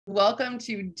Welcome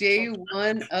to day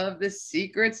one of the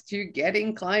Secrets to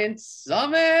Getting Clients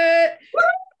Summit.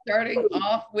 Starting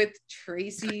off with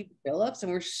Tracy Phillips,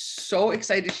 and we're so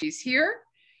excited she's here.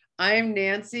 I'm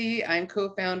Nancy. I'm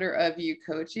co-founder of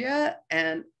Ucoachia,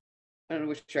 and I don't know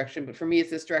which direction, but for me,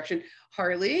 it's this direction.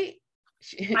 Harley.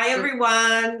 Hi,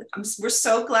 everyone. We're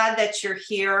so glad that you're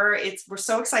here. We're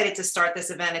so excited to start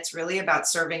this event. It's really about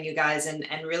serving you guys and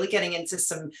really getting into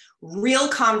some real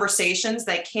conversations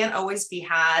that can't always be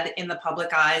had in the public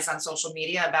eyes on social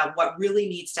media about what really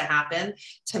needs to happen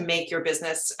to make your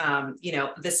business,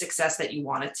 the success that you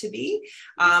want it to be.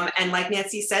 And like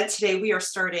Nancy said, today we are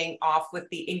starting off with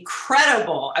the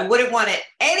incredible, I wouldn't want it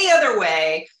any other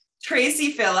way, Tracy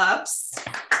Phillips.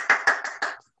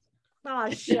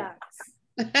 Oh, shucks.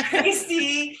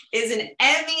 Tracy is an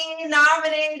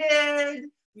Emmy-nominated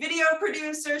video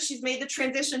producer. She's made the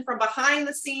transition from behind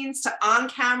the scenes to on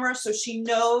camera, so she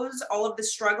knows all of the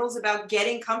struggles about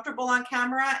getting comfortable on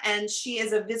camera, and she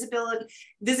is a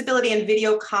visibility and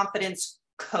video confidence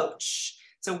coach.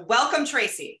 So welcome,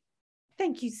 Tracy.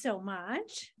 Thank you so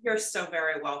much. You're so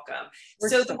very welcome.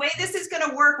 So the way this is going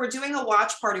to work, we're doing a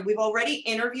watch party. We've already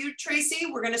interviewed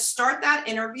Tracy. We're going to start that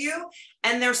interview.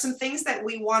 And there's some things that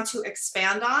we want to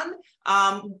expand on.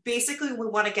 Basically, we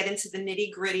want to get into the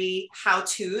nitty gritty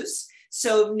how-tos.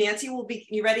 So Nancy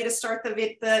you ready to start the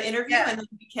interview? Yeah. And then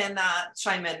we can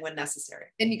chime in when necessary.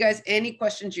 And you guys, any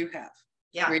questions you have?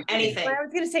 Yeah, anything. Well, I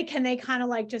was going to say, can they kind of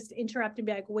like just interrupt and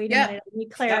be like, wait a minute, I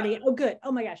need clarity. Yeah. Oh, good.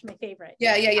 Oh my gosh, my favorite.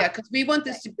 Yeah. Because we want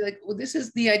this to be like, well, this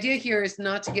is the idea here is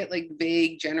not to get like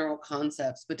vague general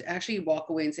concepts, but to actually walk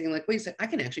away and saying like, wait a second, I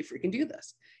can actually freaking do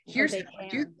this. Here's how I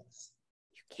do this.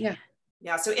 You can.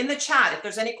 Yeah. So in the chat, if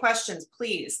there's any questions,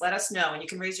 please let us know, and you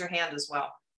can raise your hand as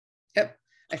well. Yep.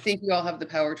 I think you all have the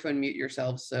power to unmute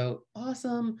yourselves. So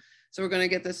awesome. So we're going to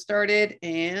get this started,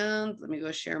 and let me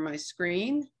go share my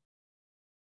screen.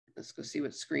 Let's go see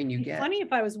what screen you get. Funny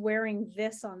if I was wearing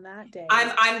this on that day. I'm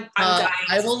dying.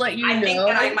 I will let you know. I think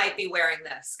that I might be wearing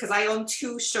this because I own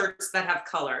 2 shirts that have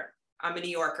color. I'm a New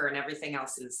Yorker and everything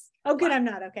else is. Oh, good. I'm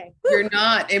not. Okay. You're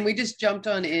not. And we just jumped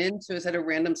on in. So it's at a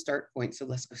random start point. So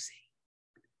let's go see.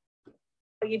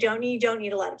 You don't need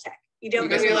a lot of tech. You don't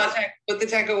need a lot of tech. Put the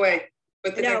tech away.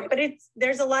 But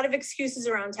there's a lot of excuses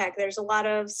around tech. There's a lot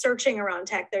of searching around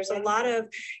tech. There's a lot of,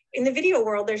 in the video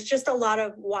world, there's just a lot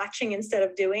of watching instead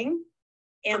of doing.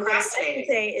 And what I can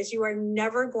say is you are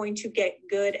never going to get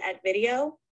good at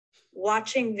video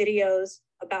watching videos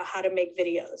about how to make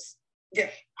videos. Yeah. You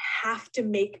have to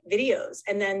make videos.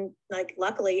 And then like,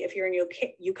 luckily, if you're in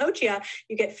Ucoachia,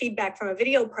 you get feedback from a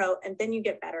video pro, and then you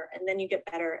get better, and then you get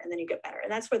better, and then you get better.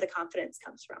 And that's where the confidence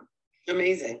comes from.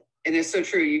 Amazing. And it's so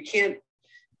true. You can't,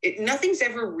 nothing's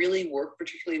ever really worked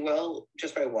particularly well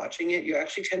just by watching it. You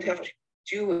actually tend to have to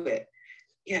do it.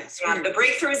 Yes. Yeah, the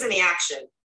breakthrough is in the action.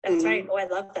 That's right. Oh, I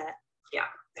love that. Yeah.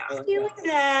 You like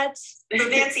that. So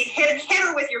Nancy, hit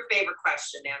her with your favorite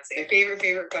question, Nancy. My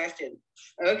favorite question.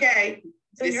 Okay.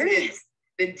 So this is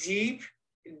the deep,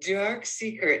 dark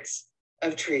secrets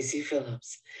of Tracy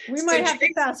Phillips. We might have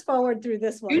to fast forward through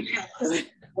this one.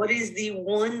 What is the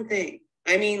one thing?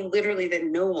 I mean, literally that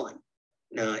no one,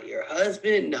 not your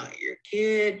husband, not your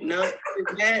kid, not your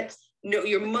pet, no,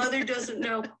 your mother doesn't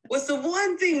know. What's the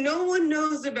one thing no one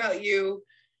knows about you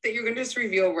that you're going to just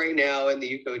reveal right now in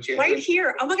the Ucoachia? Right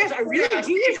here. Oh my gosh, I really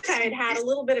do wish I had had a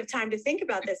little bit of time to think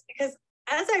about this, because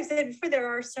as I've said before, there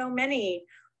are so many.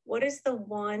 What is the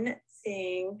one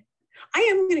thing? I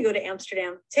am going to go to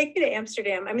Amsterdam. Take me to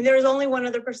Amsterdam. I mean, there was only one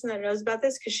other person that knows about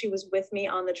this because she was with me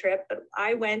on the trip, but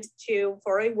I went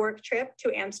for a work trip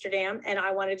to Amsterdam, and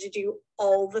I wanted to do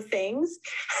all the things.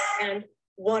 And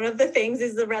one of the things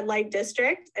is the red light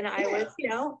district. And I was,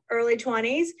 early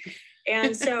 20s.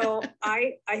 And so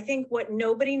I think what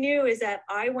nobody knew is that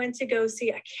I went to go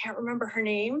see, I can't remember her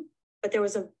name, but there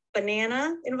was a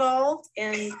banana involved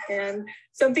and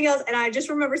something else. And I just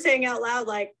remember saying out loud,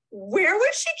 like, where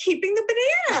was she keeping the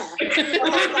banana?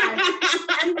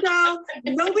 And so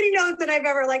nobody knows that I've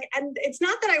ever and it's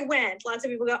not that I went. Lots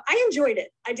of people go, I enjoyed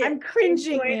it. I did. I'm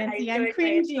cringing, Nancy. I'm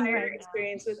cringing right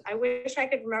experience now. I wish I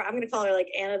could remember. I'm going to call her like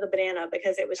Anna the Banana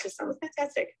because it was just so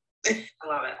fantastic. I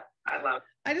love it.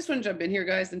 I just want to jump in here,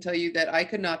 guys, and tell you that I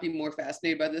could not be more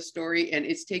fascinated by this story, and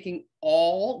it's taking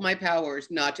all my powers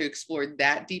not to explore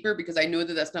that deeper, because I know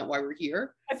that that's not why we're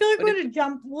here. I feel like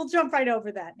we'll jump right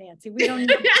over that, Nancy. We don't need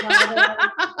to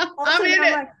also,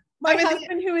 my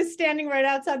husband, who is standing right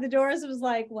outside the doors, was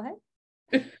like, what?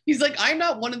 He's like, I'm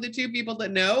not one of the 2 people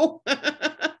that know.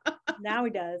 Now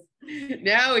he does.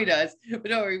 But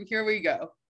no, here we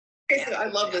go. Okay, so I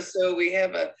love this. So we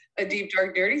have a deep,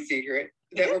 dark, dirty secret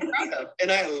that we're proud of,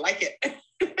 and I like it.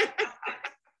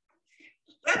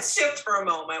 let's shift for a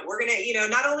moment. We're going to,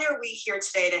 not only are we here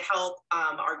today to help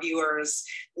our viewers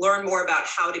learn more about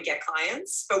how to get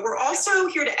clients, but we're also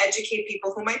here to educate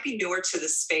people who might be newer to the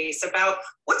space about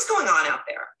what's going on out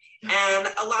there. And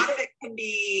a lot of it can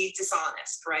be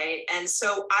dishonest, right? And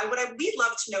so we'd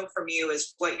love to know from you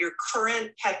is what your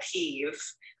current pet peeve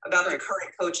about the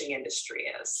current coaching industry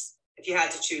is, if you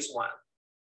had to choose one.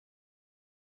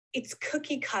 It's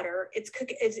cookie cutter.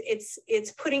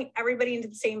 It's putting everybody into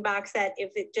the same box that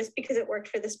just because it worked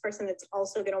for this person, it's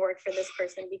also going to work for this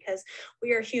person, because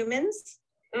we are humans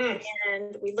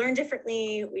and we learn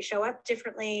differently. We show up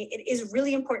differently. It is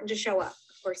really important to show up.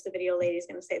 Of course, the video lady is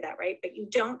going to say that, right? But you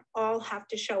don't all have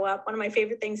to show up. One of my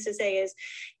favorite things to say is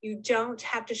you don't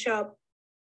have to show up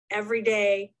every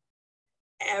day,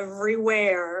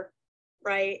 everywhere,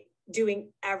 right?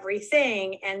 Doing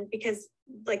everything. And because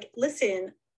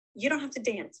listen, you don't have to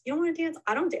dance. You don't want to dance?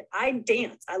 I don't dance. I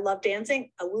dance. I love dancing.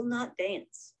 I will not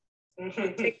dance on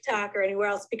TikTok or anywhere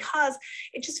else because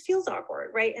it just feels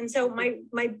awkward, right? And so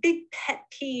my big pet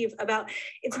peeve about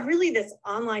it's really this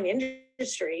online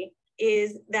industry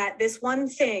is that this one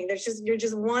thing, you're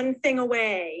just one thing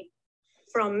away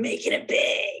from making it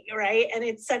big, right? And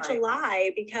it's such a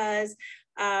lie because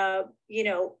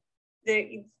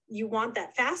you want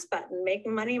that fast button,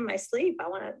 making money in my sleep. I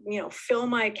want to, fill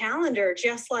my calendar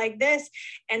just like this.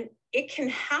 And it can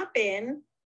happen,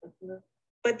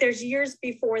 but there's years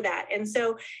before that. And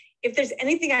so if there's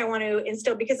anything I want to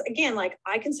instill, because again,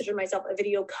 I consider myself a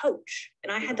video coach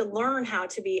and I had to learn how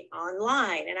to be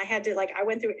online and I had to I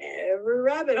went through every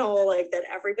rabbit hole that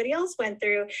everybody else went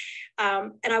through.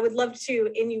 And I would love to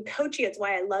in Ucoachia. It's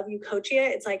why I love Ucoachia.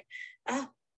 It's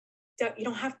you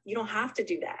don't have to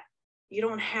do that. You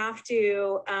don't have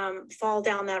to fall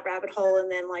down that rabbit hole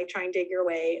and then try and dig your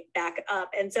way back up.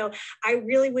 And so I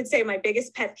really would say my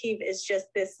biggest pet peeve is just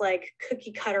this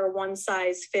cookie cutter, one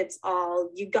size fits all.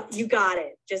 You got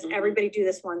it. Just everybody do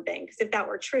this one thing. Because if that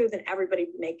were true, then everybody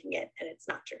would be making it, and it's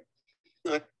not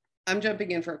true. I'm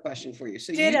jumping in for a question for you.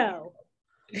 So ditto.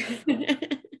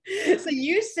 So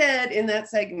you said in that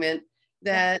segment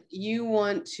that you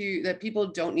want that people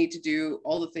don't need to do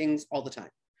all the things all the time.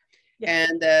 Yeah.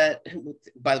 And that,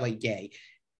 by the way, yay.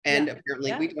 And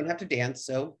apparently we don't have to dance.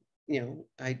 So,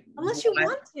 unless you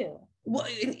want to. Well,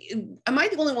 am I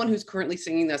the only one who's currently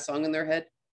singing that song in their head?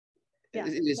 Yeah.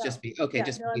 It is just me. Okay.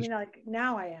 Yeah,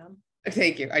 now I am.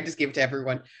 Thank you. I just gave it to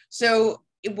everyone. So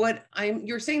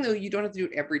you're saying though, you don't have to do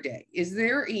it every day. Is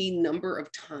there a number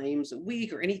of times a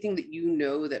week or anything that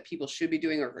that people should be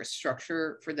doing or a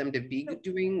structure for them to be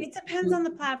doing? It depends on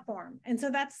the platform. And so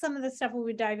that's some of the stuff we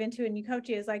would dive into in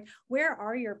Ucoachia is where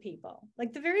are your people?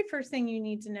 The very first thing you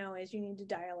need to know is you need to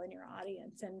dial in your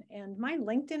audience. And my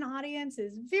LinkedIn audience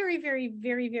is very, very,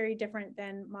 very, very different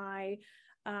than my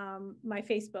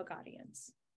Facebook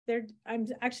audience. I'm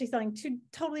actually selling two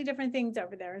totally different things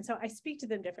over there. And so I speak to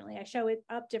them differently. I show it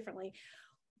up differently.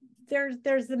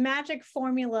 There's the magic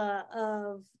formula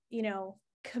of,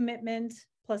 commitment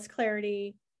plus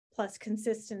clarity plus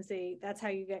consistency. That's how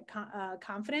you get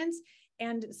confidence.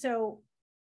 And so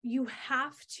you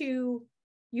have to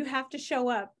show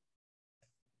up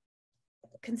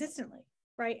consistently,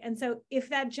 right? And so if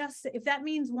that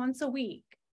means once a week,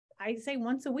 I say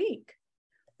once a week.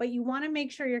 But you want to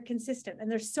make sure you're consistent. And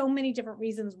there's so many different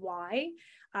reasons why,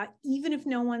 even if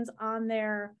no one's on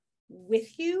there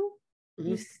with you,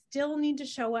 you still need to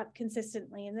show up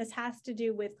consistently. And this has to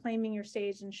do with claiming your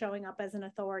stage and showing up as an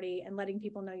authority and letting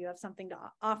people know you have something to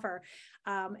offer.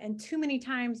 And too many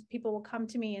times people will come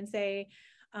to me and say,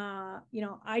 I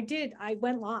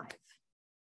went live.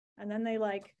 And then they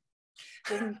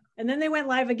and then they went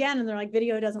live again and they're like,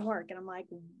 video doesn't work. And I'm like,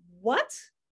 what?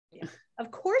 Yeah. Of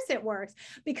course it works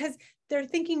because they're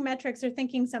thinking metrics, they're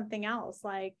thinking something else.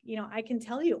 I can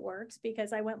tell you it works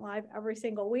because I went live every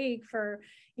single week for,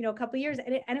 a couple of years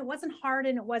and it wasn't hard.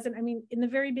 And it wasn't, in the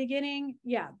very beginning,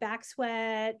 back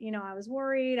sweat, I was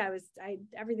worried.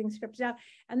 Everything scripted out.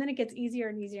 And then it gets easier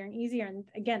and easier and easier. And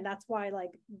again, that's why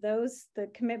the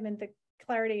commitment, the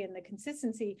clarity and the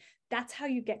consistency, that's how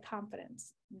you get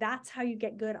confidence. That's how you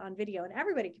get good on video. And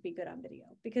everybody can be good on video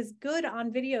because good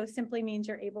on video simply means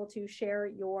you're able to share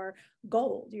your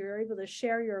gold. You're able to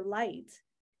share your light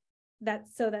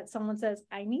so that someone says,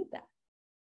 I need that.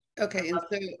 Okay. And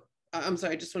so I'm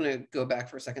sorry, I just want to go back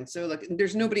for a second. So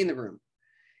there's nobody in the room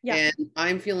and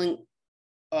I'm feeling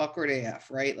awkward AF,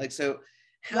 right? So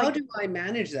how do I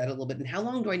manage that a little bit? And how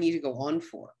long do I need to go on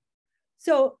for?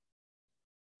 So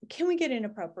can we get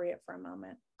inappropriate for a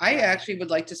moment? I actually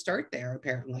would like to start there,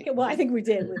 apparently. Okay, well, I think we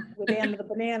did with Anne the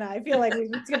banana. I feel like we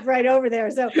skipped right over there.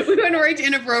 So we went right to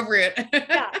inappropriate.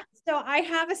 So I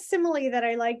have a simile that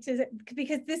I like to,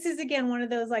 because this is again one of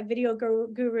those like video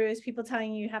gurus, people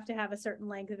telling you have to have a certain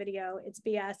length of video. It's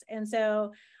BS. And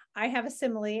so I have a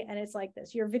simile and it's like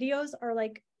this. Your videos are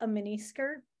like a mini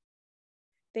skirt.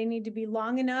 They need to be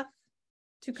long enough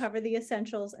to cover the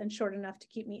essentials and short enough to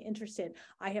keep me interested.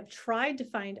 I have tried to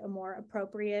find a more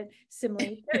appropriate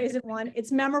simile. There isn't one.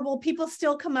 It's memorable. People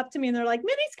still come up to me and they're like,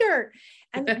 mini skirt.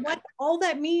 And what all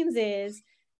that means is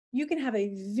you can have a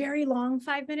very long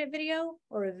 5-minute video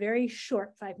or a very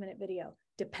short 5-minute video,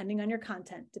 depending on your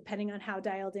content, depending on how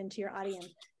dialed into your audience,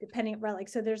 depending, right? Like,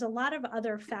 so there's a lot of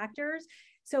other factors.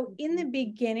 So in the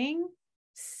beginning,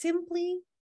 simply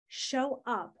show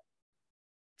up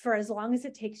for as long as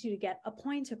it takes you to get a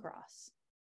point across,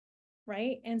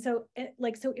 right? And so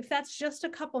so if that's just a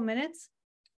couple minutes,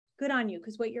 good on you.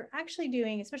 Because what you're actually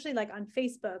doing, especially like on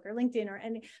Facebook or LinkedIn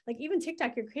and like even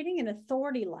TikTok, you're creating an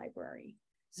authority library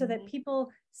so that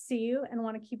people see you and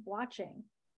want to keep watching.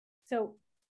 So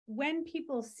when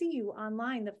people see you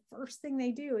online, the first thing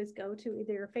they do is go to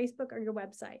either your Facebook or your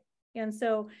website. And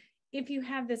so if you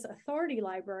have this authority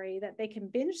library that they can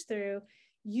binge through,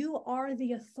 you are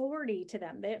the authority to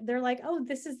them. They're like, oh,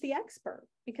 this is the expert,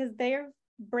 because they're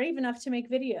brave enough to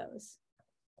make videos.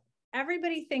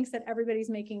 Everybody thinks that everybody's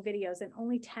making videos, and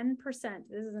only 10%,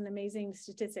 this is an amazing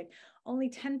statistic, only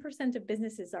 10% of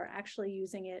businesses are actually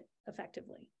using it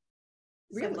effectively.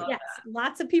 Really? So, yes,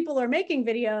 lots of people are making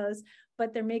videos,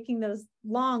 but they're making those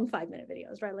long 5-minute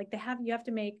videos, right? Like you have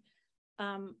to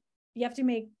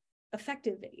make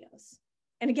effective videos.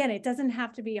 And again, it doesn't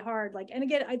have to be hard. Like, and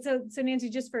again, so Nancy,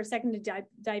 just for a second to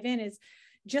dive in, is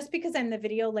just because I'm the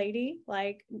video lady,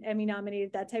 like Emmy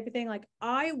nominated, that type of thing. Like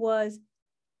I was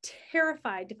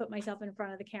terrified to put myself in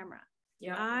front of the camera.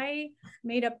 Yeah. I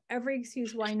made up every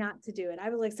excuse why not to do it.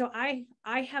 I was like, so I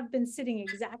have been sitting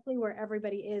exactly where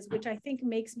everybody is, which I think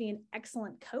makes me an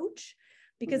excellent coach,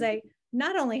 because I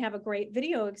not only have a great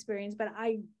video experience, but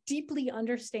I deeply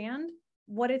understand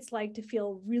what it's like to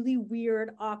feel really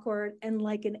weird, awkward, and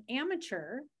like an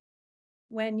amateur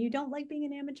when you don't like being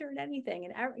an amateur at anything.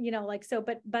 And, like, so,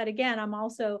 but again, I'm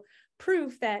also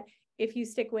proof that if you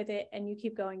stick with it and you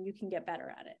keep going, you can get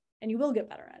better at it, and you will get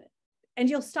better at it, and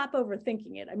you'll stop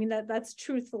overthinking it. I mean, that's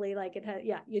truthfully like it has,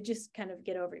 you just kind of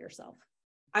get over yourself.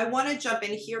 I want to jump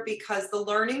in here because the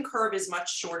learning curve is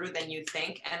much shorter than you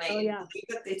think. And I believe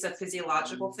that it's a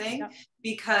physiological thing,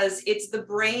 because it's the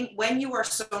brain. When you are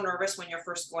so nervous, when you're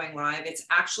first going live, it's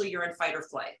actually you're in fight or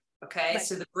flight. Okay. Right.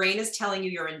 So the brain is telling you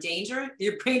you're in danger.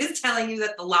 Your brain is telling you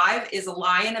that the live is a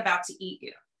lion about to eat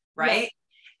you. Right.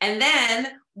 Yeah. And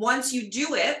then once you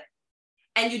do it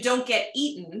and you don't get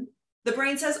eaten, the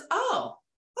brain says, oh,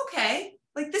 okay.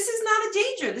 Like, this is not a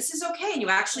danger. This is okay. And you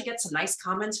actually get some nice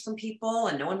comments from people,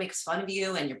 and no one makes fun of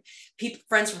you, and your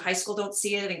friends from high school don't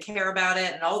see it and care about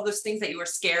it. And all of those things that you were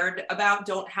scared about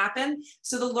don't happen.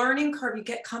 So the learning curve, you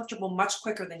get comfortable much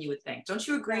quicker than you would think. Don't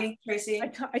you agree, Tracy?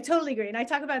 I totally agree. And I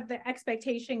talk about the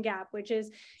expectation gap, which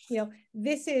is,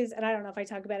 this is, and I don't know if I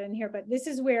talk about it in here, but this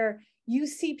is where you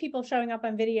see people showing up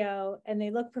on video and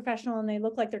they look professional and they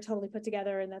look like they're totally put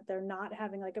together and that they're not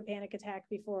having like a panic attack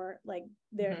before like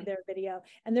their video,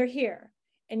 and they're here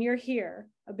and you're here,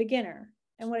 a beginner.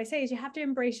 And what I say is you have to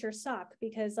embrace your suck,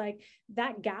 because like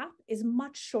that gap is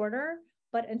much shorter,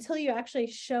 but until you actually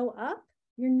show up,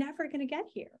 you're never going to get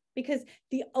here, because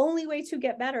the only way to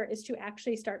get better is to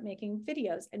actually start making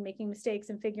videos and making mistakes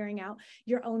and figuring out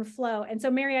your own flow. And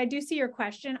so, Mary, I do see your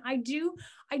question. I do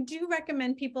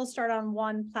recommend people start on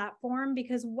one platform,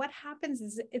 because what happens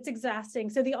is it's exhausting.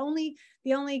 So the only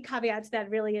caveat to that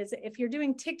really is if you're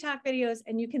doing TikTok videos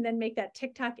and you can then make that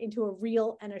TikTok into a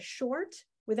reel and a short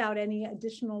without any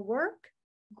additional work,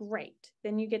 great.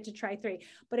 Then you get to try 3.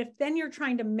 But if then you're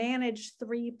trying to manage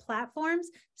 3 platforms,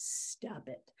 stop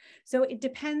it. So it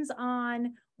depends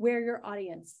on where your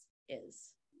audience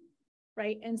is,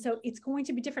 right? And so it's going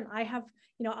to be different. I have,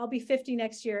 I'll be 50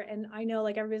 next year, and I know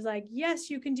like everybody's like, yes,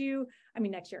 you can do,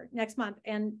 next month,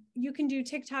 and you can do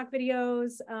TikTok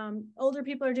videos. Older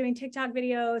people are doing TikTok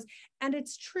videos, and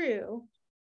it's true.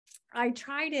 I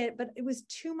tried it, but it was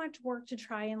too much work to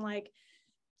try and like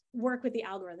work with the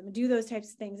algorithm and do those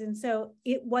types of things. And so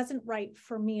it wasn't right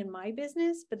for me and my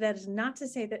business, but that is not to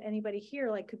say that anybody here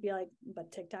like could be like,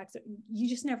 but TikTok's, you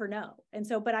just never know. And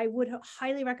so, but I would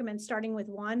highly recommend starting with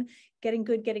one, getting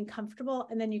good, getting comfortable,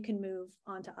 and then you can move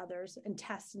on to others and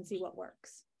test and see what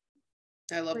works.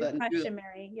 I love great that question,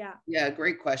 Mary. Yeah,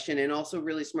 great question. And also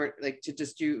really smart, like to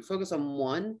just focus on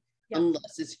one,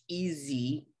 unless it's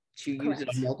easy to use it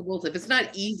on multiples. If it's not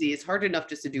easy, it's hard enough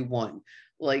just to do one.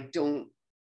 Like don't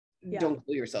kill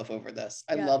yourself over this.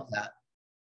 I love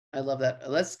that.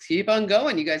 Let's keep on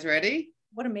going. You guys ready?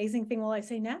 what amazing thing will I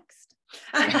say next?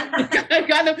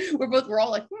 We're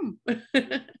all like,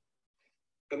 I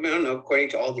don't know, according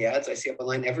to all the ads I see up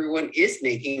online, everyone is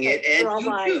making it, and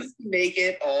you do make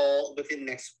it all within the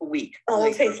next week.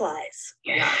 All face lies.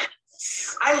 Yeah.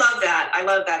 I love that. I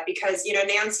love that because, you know,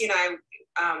 Nancy and I,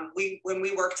 when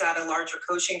we worked at a larger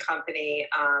coaching company,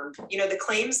 you know, the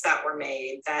claims that were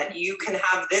made that you can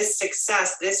have this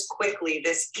success this quickly,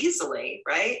 this easily,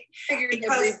 right? Because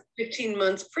every 15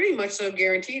 months, pretty much so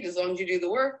guaranteed as long as you do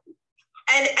the work.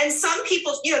 And some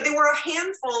people, you know, there were a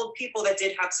handful of people that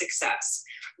did have success,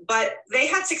 but they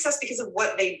had success because of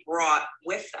what they brought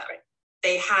with them.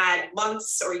 They had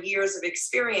months or years of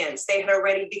experience. They had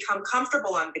already become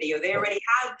comfortable on video. They already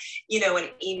had, you know, an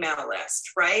email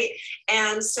list, right?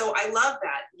 And so I love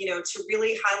that, you know, to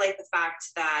really highlight the fact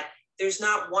that there's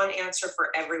not one answer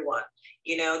for everyone.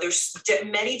 You know, there's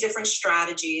many different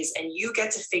strategies and you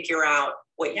get to figure out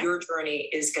what your journey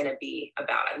is going to be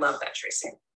about. I love that,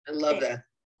 Tracy. I love that.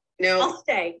 Now I'll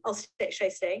stay. Should I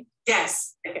stay?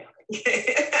 Yes. Okay.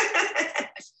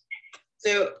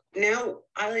 So now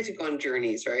I like to go on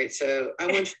journeys, right? So I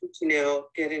want you to now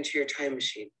get into your time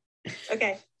machine.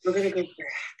 Okay. We're going to go back.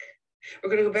 We're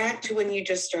going to go back to when you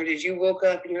just started. You woke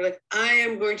up and you're like, I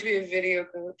am going to be a video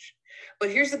coach. But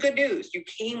here's the good news. You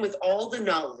came with all the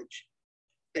knowledge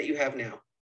that you have now.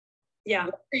 Yeah.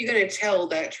 What are you going to tell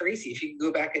that Tracy if you could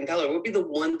go back and tell her? What would be the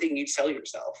one thing you'd tell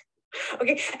yourself?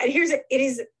 Okay. And it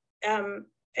is,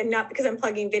 and not because I'm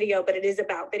plugging video, but it is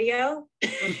about video.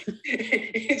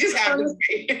 It just happens.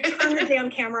 Turn the damn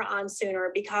camera on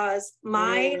sooner because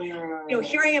you know,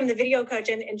 here I am, the video coach,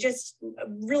 and just a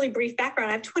really brief background.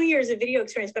 I have 20 years of video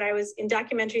experience, but I was in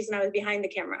documentaries and I was behind the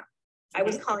camera. I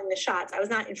was calling the shots. I was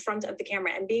not in front of the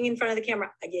camera, and being in front of the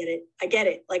camera, I get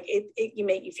it. Like you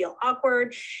make you feel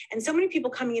awkward. And so many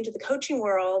people coming into the coaching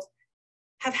world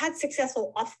have had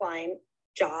successful offline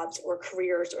jobs or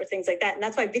careers or things like that. And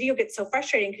that's why video gets so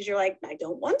frustrating because you're like, I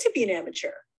don't want to be an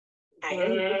amateur. I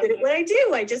am good at what I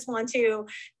do. I just want to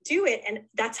do it. And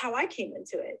that's how I came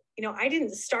into it. You know, I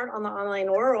didn't start on the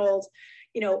online world,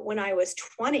 you know, when I was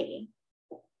 20,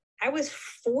 I was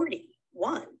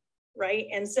 41, right?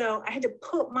 And so I had to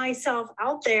put myself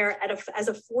out there as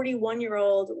a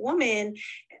 41-year-old woman.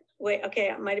 Wait, okay,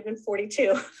 I might have been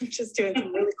 42. I'm just doing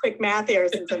some really quick math here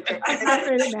since I'm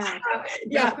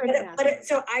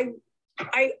so I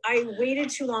waited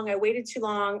too long.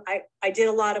 I did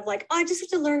a lot of like, oh, I just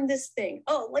have to learn this thing.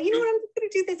 Oh, well, you know what? I'm going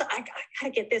to do this. I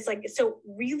gotta get this. Like, so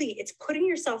really it's putting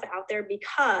yourself out there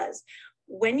because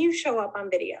when you show up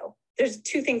on video, there's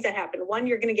two things that happen. One,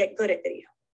 you're going to get good at video,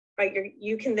 right?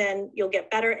 You'll get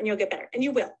better and you'll get better, and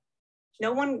you will.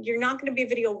 You're not going to be a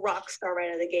video rock star right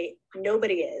out of the gate.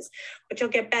 Nobody is, but you'll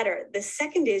get better. The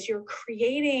second is you're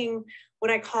creating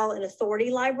what I call an authority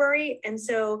library. And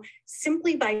so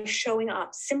simply by showing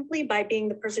up, simply by being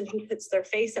the person who puts their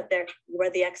face up there, you are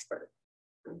the expert.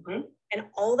 Mm-hmm. And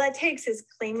all that takes is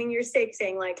claiming your stake,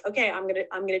 saying like, okay, I'm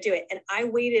gonna do it. And I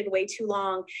waited way too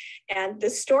long. And the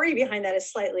story behind that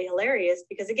is slightly hilarious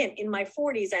because again, in my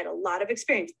 40s, I had a lot of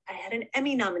experience. I had an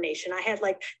Emmy nomination. I had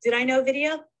did I know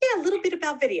video? Yeah, a little bit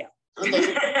about video.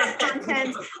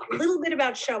 Content, a little bit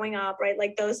about showing up, right?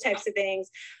 Like those types of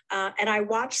things. And I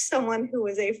watched someone who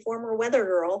was a former weather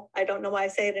girl. I don't know why I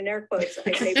say it in air quotes.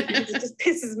 I say it just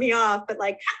pisses me off, but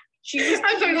like she was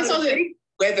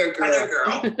Weather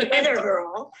girl.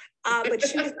 But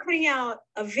she was putting out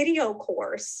a video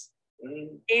course,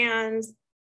 and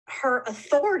her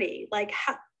authority,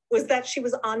 was that she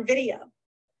was on video.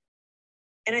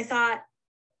 And I thought,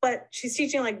 but she's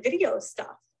teaching video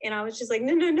stuff. And I was just like,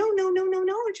 no.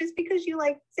 Just because you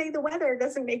say the weather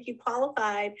doesn't make you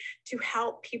qualified to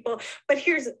help people. But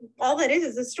here's all that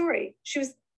is the story. She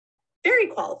was very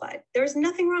qualified. There was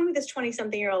nothing wrong with this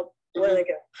 20-something-year-old.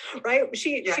 Right?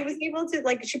 She was able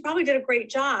to she probably did a great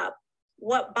job.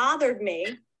 What bothered me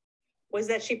was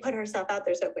that she put herself out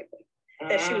there so quickly.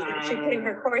 That she was putting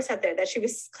her course out there. That she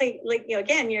was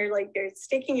again, you're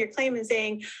staking your claim and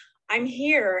saying, I'm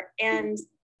here. And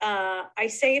I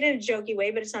say it in a jokey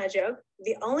way, but it's not a joke.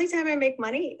 The only time I make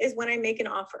money is when I make an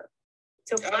offer.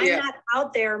 So if I'm not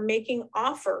out there making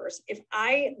offers, if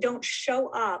I don't show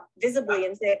up visibly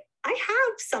and say, I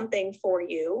have something for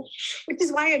you, which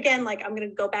is why, again, I'm going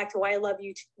to go back to why I love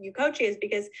Ucoachia is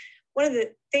because one of the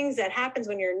things that happens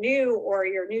when you're new or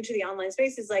you're new to the online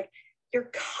space is you're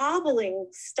cobbling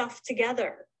stuff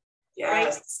together. Yes.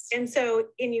 Right? And so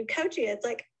in Ucoachia, it's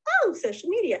oh, social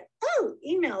media, oh,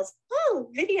 emails, oh,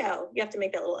 video. You have to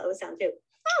make that little O sound too.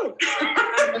 Oh, we're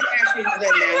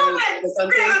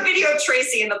gonna have a video of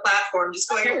Tracy in the platform, just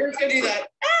going. Okay, we're gonna do that.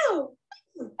 Oh,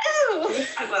 oh,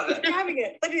 I love it. having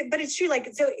it. But it's true. Like,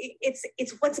 so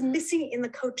it's what's missing in the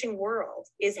coaching world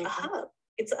is a hub.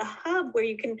 It's a hub where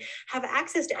you can have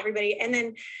access to everybody. And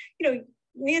then,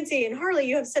 Nancy and Harley,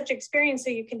 you have such experience, so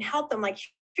you can help them. Like,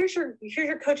 here's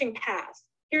your coaching path.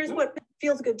 Here's what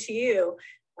feels good to you.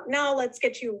 Now let's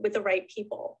get you with the right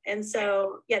people. And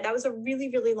so, yeah, that was a really,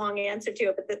 really long answer to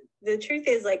it. But the truth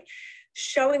is, like,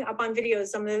 showing up on videos,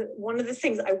 one of the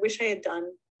things I wish I had done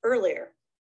earlier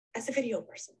as a video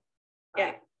person.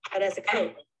 Yeah, but as a coach.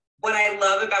 And what I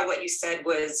love about what you said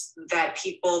was that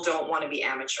people don't want to be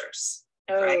amateurs.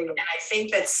 Oh. Right. And I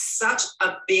think that's such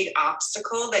a big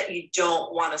obstacle, that you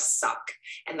don't want to suck.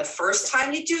 And the first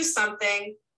time you do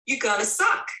something, you're going to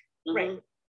suck. Right.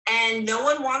 And no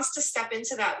one wants to step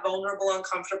into that vulnerable,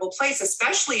 uncomfortable place,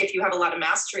 especially if you have a lot of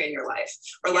mastery in your life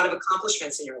or a lot of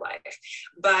accomplishments in your life.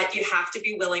 But you have to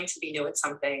be willing to be new at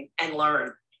something and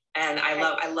learn. And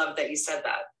I love that you said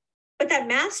that. But that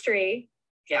mastery,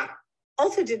 yeah,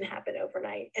 also didn't happen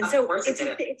overnight. And of so course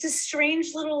it's a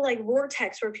strange little like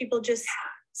vortex where people just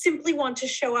simply want to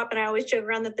show up. And I always joke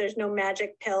around that there's no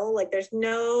magic pill. Like, there's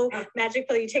no magic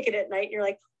pill. You take it at night and you're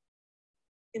like,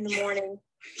 in the morning,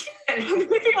 I'm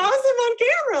looking awesome on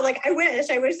camera. Like, I wish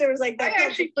there was like that. I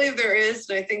actually believe there is,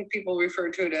 and I think people refer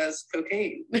to it as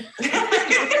cocaine.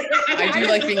 I do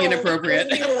like being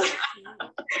inappropriate.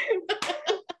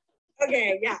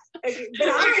 Okay, yeah. Okay. But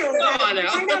I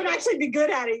might not actually be good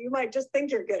at it. You might just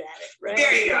think you're good at it, right?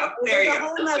 There you go. There's a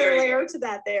whole other layer to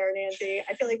that there, Nancy.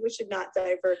 I feel like we should not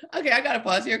divert. Okay, I got to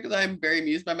pause here because I'm very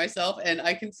amused by myself, and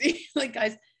I can see, like,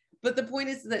 guys, but the point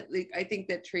is that, like, I think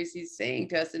that Tracy's saying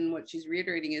to us, and what she's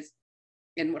reiterating is,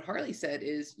 and what Harley said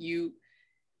is, you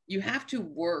have to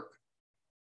work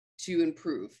to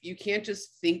improve. You can't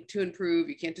just think to improve.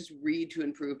 You can't just read to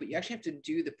improve, but you actually have to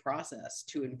do the process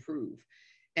to improve.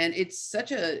 And it's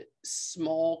such a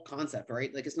small concept,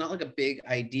 right? Like, it's not like a big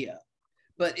idea,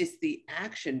 but it's the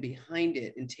action behind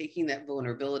it, and taking that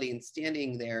vulnerability and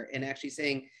standing there and actually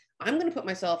saying, I'm going to put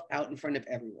myself out in front of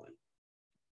everyone.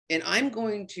 And I'm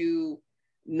going to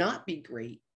not be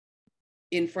great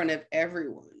in front of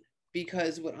everyone,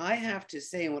 because what I have to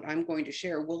say and what I'm going to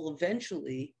share will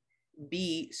eventually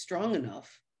be strong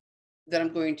enough that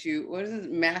I'm going to,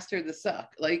 master the suck.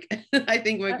 Like, I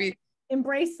think might be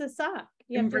embrace the suck.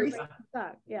 You have to embrace the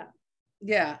suck. Yeah.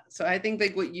 Yeah. So I think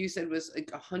like what you said was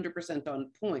like 100% on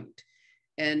point.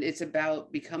 And it's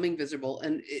about becoming visible,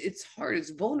 and it's hard. It's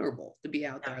vulnerable to be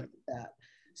out there like that.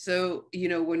 So,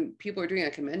 when people are doing it,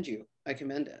 I commend you. I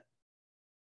commend it.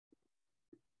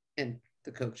 And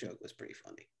the Coke joke was pretty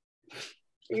funny.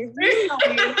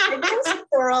 Don't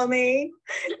spoil me.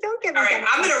 Don't get me. All right,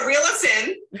 I'm going to reel us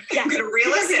in. Yeah. I'm going to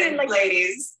reel us in, like,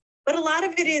 ladies. But a lot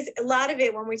of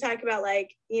it when we talk about,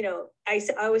 like, I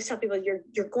always tell people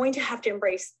you're going to have to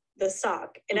embrace the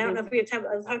suck. And I don't know if we have time.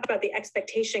 I'll talk about the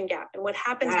expectation gap and what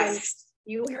happens when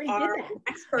you are an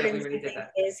expert in something.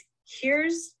 Is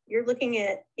you're looking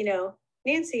at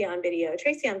Nancy on video,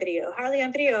 Tracy on video, Harley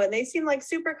on video, and they seem like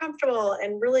super comfortable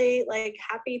and really like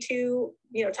happy to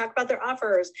talk about their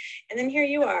offers. And then here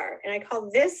you are, and I call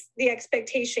this the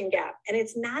expectation gap. And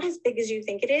it's not as big as you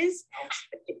think it is.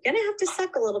 But you're gonna have to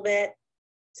suck a little bit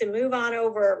to move on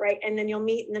over, right? And then you'll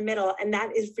meet in the middle. And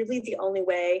that is really the only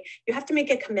way. You have to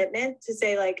make a commitment to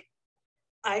say, like,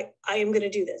 I am gonna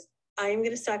do this. I am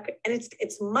gonna suck. And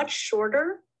it's much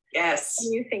shorter than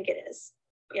you think it is.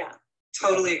 Yeah.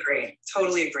 Totally agree.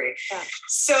 Yeah.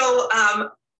 So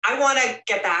I want to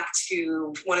get back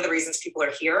to one of the reasons people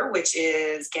are here, which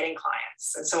is getting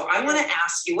clients. And so I want to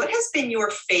ask you, what has been your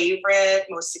favorite,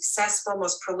 most successful,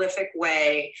 most prolific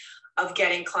way of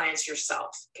getting clients yourself?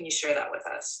 Can you share that with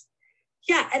us?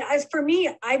 Yeah. And as for me,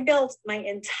 I built my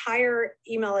entire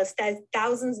email list as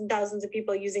thousands and thousands of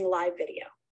people using live video.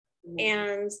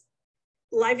 And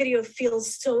live video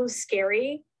feels so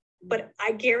scary. But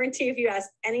I guarantee if you ask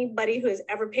anybody who has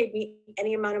ever paid me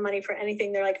any amount of money for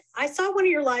anything, they're like, I saw one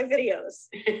of your live videos,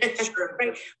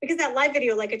 right? Because that live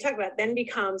video, like I talked about, then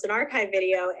becomes an archive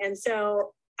video. And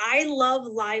so I love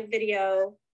live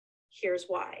video. Here's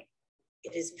why.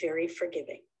 It is very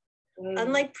forgiving.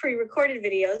 Unlike pre-recorded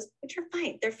videos, which are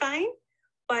fine. They're fine.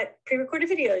 But pre-recorded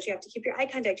videos, you have to keep your eye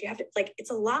contact. You have to, like,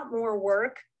 it's a lot more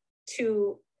work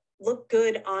to look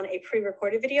good on a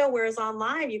pre-recorded video, whereas on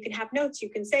live, you can have notes.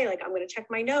 You can say, like, I'm going to check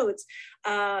my notes.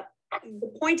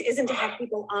 The point isn't to have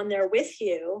people on there with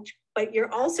you, but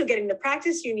you're also getting the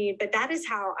practice you need. But that is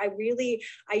how I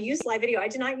use live video. I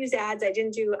did not use ads. I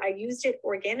used it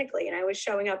organically, and I was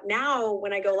showing up. Now,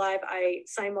 when I go live, I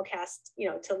simulcast,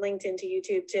 to LinkedIn, to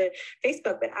YouTube, to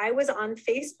Facebook, but I was on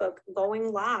Facebook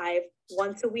going live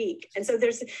once a week. And so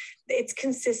it's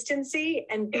consistency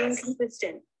and being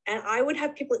consistent. And I would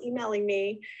have people emailing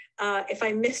me if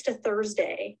I missed a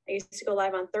Thursday. I used to go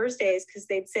live on Thursdays because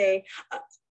they'd say,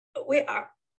 wait,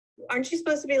 aren't you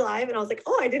supposed to be live? And I was like,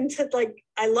 oh, I didn't, like,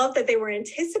 I love that they were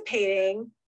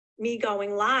anticipating me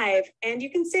going live. And you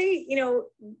can say, you know,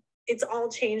 it's all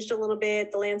changed a little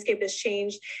bit. The landscape has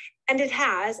changed, and it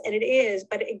has, and it is.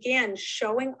 But again,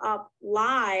 showing up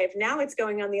live, now it's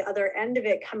going on the other end of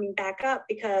it, coming back up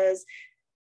because,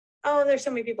 oh, there's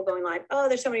so many people going live. Oh,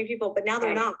 there's so many people, but now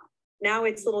they're not. Now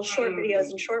it's little short videos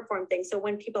and short form things. So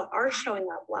when people are showing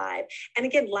up live, and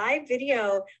again, live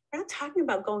video, we're not talking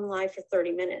about going live for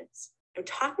 30 minutes. I'm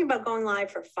talking about going live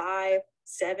for 5,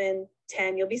 7,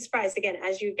 10. You'll be surprised again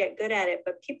as you get good at it,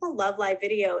 but people love live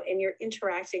video and you're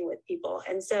interacting with people.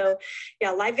 And so, yeah,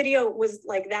 live video was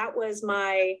like, that was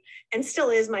my, and still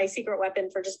is my secret weapon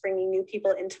for just bringing new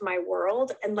people into my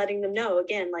world and letting them know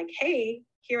again, like, hey,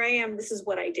 here I am. This is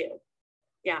what I do.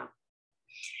 Yeah.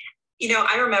 You know,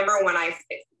 I remember when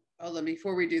hold on,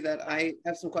 before we do that, I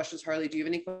have some questions. Harley, do you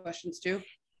have any questions too?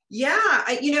 Yeah,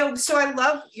 you know, so I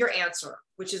love your answer,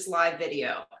 which is live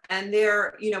video. And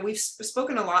there, you know, we've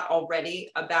spoken a lot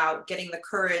already about getting the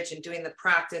courage and doing the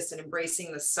practice and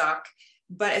embracing the suck.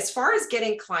 But as far as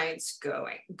getting clients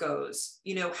goes,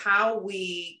 you know, how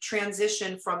we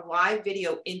transition from live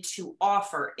video into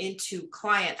offer, into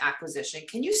client acquisition.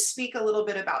 Can you speak a little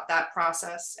bit about that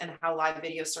process and how live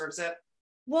video serves it?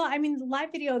 Well, I mean,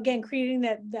 live video, again, creating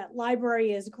that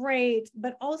library is great,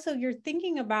 but also you're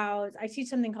thinking about, I teach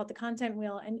something called the content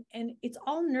wheel, and it's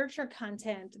all nurture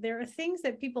content. There are things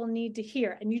that people need to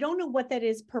hear, and you don't know what that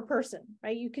is per person,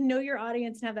 right? You can know your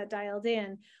audience and have that dialed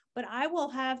in, but I will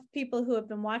have people who have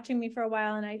been watching me for a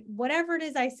while, and whatever it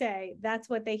is I say, that's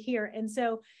what they hear. And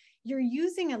so you're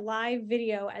using a live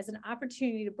video as an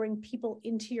opportunity to bring people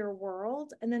into your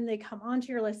world, and then they come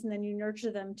onto your list, and then you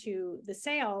nurture them to the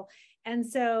sale. And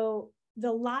so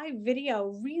the live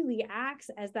video really acts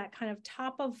as that kind of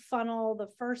top of funnel. The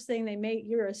first thing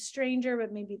you're a stranger,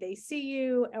 but maybe they see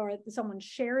you, or someone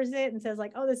shares it and says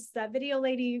like, oh, this is that video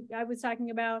lady I was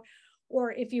talking about.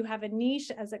 Or if you have a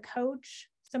niche as a coach,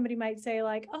 somebody might say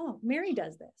like, oh, Mary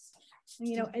does this,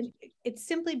 you know, and it's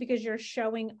simply because you're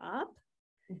showing up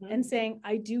and saying,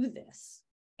 I do this.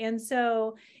 And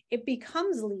so it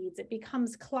becomes leads, it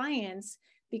becomes clients,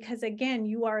 because again,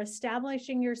 you are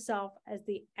establishing yourself as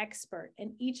the expert.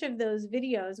 And each of those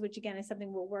videos, which again is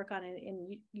something we'll work on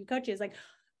in Ucoachia, is like,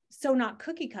 so not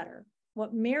cookie cutter.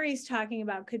 What Mary's talking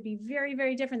about could be very,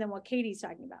 very different than what Katie's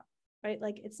talking about, right?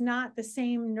 Like it's not the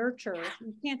same nurture.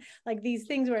 You can't, like these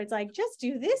things where it's like, just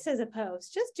do this as a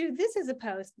post, just do this as a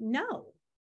post. No,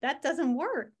 that doesn't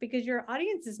work because your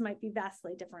audiences might be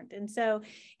vastly different. And so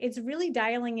it's really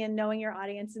dialing in, knowing your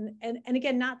audience, and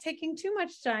again, not taking too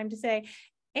much time to say,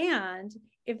 and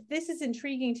if this is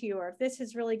intriguing to you, or if this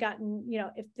has really gotten, you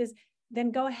know, if this,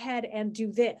 then go ahead and do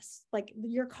this. Like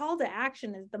your call to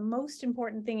action is the most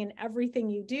important thing in everything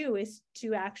you do, is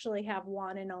to actually have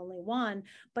one and only one,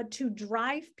 but to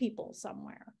drive people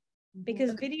somewhere.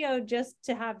 Because video, just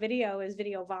to have video, is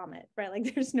video vomit, right?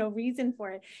 Like there's no reason for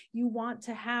it. You want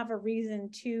to have a reason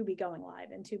to be going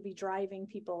live and to be driving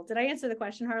people. Did I answer the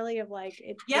question, Harley, of like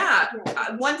it? Yeah.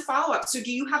 One follow-up. So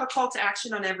do you have a call to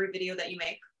action on every video that you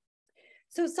make?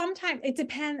 So sometimes it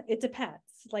depends.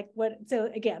 Like what, so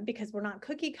again, because we're not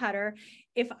cookie cutter,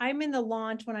 if I'm in the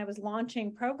launch, when I was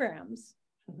launching programs,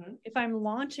 if I'm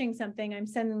launching something, I'm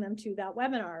sending them to that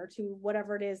webinar, to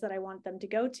whatever it is that I want them to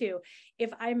go to. If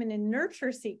I'm in a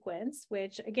nurture sequence,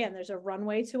 which again, there's a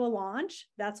runway to a launch,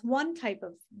 that's one type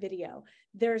of video.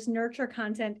 There's nurture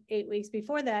content 8 weeks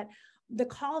before that. The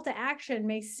call to action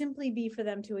may simply be for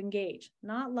them to engage,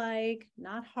 not like,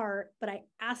 not heart, but I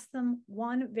ask them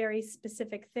one very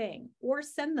specific thing or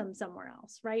send them somewhere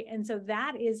else, right? And so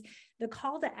that is, the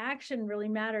call to action really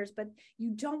matters, but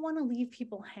you don't want to leave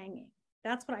people hanging.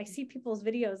 That's what I see people's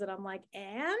videos, and I'm like,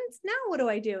 and now what do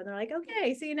I do? And they're like,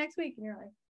 okay, see you next week. And you're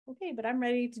like, okay, but I'm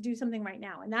ready to do something right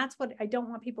now. And that's what I don't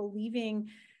want people leaving,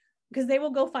 because they will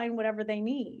go find whatever they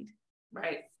need.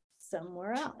 Right.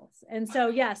 Somewhere else. And so,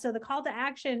 yeah, so the call to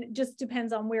action just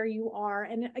depends on where you are.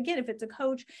 And again, if it's a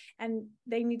coach and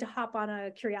they need to hop on a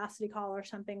curiosity call or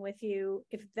something with you,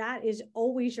 if that is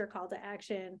always your call to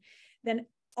action, then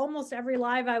almost every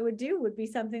live I would do would be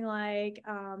something like,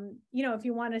 you know, if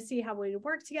you want to see how we would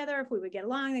work together, if we would get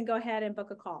along, then go ahead and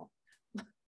book a call.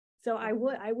 So I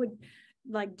would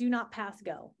like, do not pass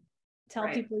go. Tell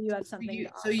people you have something.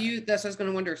 That's what I was going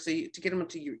to wonder. So to get them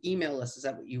to your email list, is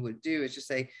that what you would do? Is just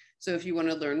say, So if you want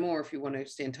to learn more, if you want to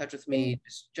stay in touch with me,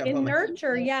 just jump on In my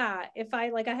nurture, email. yeah. If I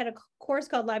had a course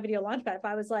called Live Video Launchpad, if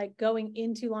I was like going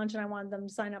into launch and I wanted them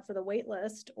to sign up for the wait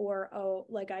list, or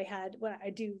when I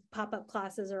do pop-up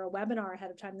classes or a webinar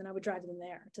ahead of time, then I would drive them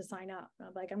there to sign up.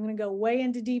 I'm like, I'm going to go way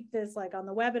into deep this, like on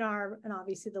the webinar, and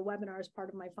obviously the webinar is part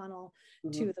of my funnel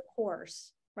to the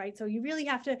course, right? So you really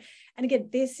have to, and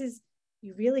again,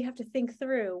 you really have to think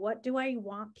through, what do I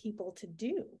want people to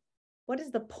do? What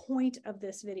is the point of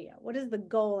this video? What is the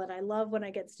goal? And I love when I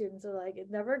get students who are like, it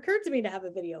never occurred to me to have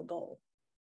a video goal.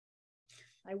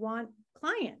 I want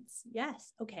clients.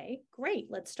 Yes. Okay, great.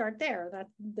 Let's start there.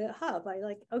 That's the hub. I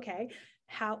like, okay,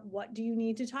 what do you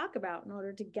need to talk about in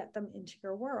order to get them into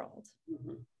your world?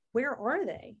 Where are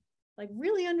they? Like,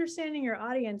 really understanding your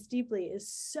audience deeply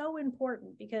is so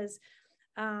important, because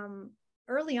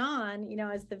early on, you know,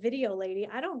 as the video lady,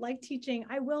 I don't like teaching.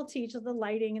 I will teach the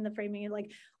lighting and the framing and like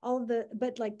all of the,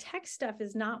 but like tech stuff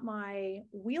is not my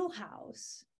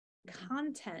wheelhouse.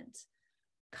 Content,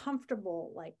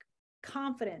 comfortable, like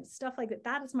confidence, stuff like that.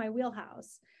 That is my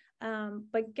wheelhouse.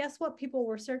 But guess what people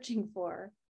were searching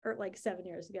for, or like 7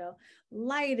 years ago?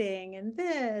 Lighting and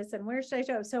this, and where should I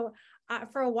show up? So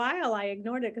for a while I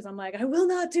ignored it because I'm like, I will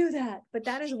not do that. But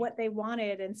that is what they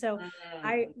wanted. And so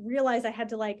I realized I had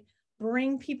to like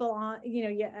bring people on, you know,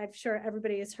 yeah, I'm sure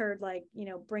everybody has heard, like, you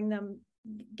know, bring them,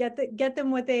 get them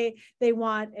what they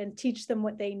want and teach them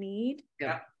what they need.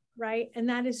 Yeah. Right. And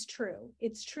that is true.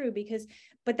 It's true, because,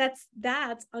 but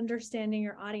that's understanding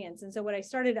your audience. And so what I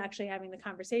started actually having the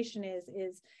conversation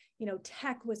is, you know,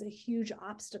 tech was a huge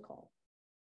obstacle.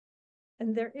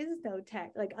 And there is no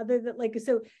tech, like, other than like,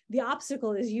 so the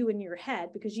obstacle is you in your head,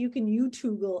 because you can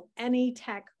YouTube any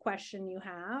tech question you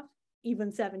have,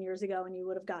 even 7 years ago, and you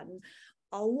would have gotten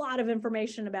a lot of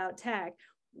information about tech.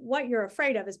 What you're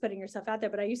afraid of is putting yourself out there.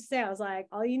 But I used to say, I was like,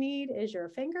 all you need is your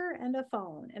finger and a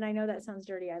phone. And I know that sounds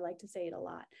dirty. I like to say it a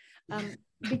lot,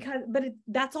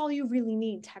 that's all you really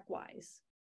need tech wise,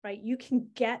 right? You can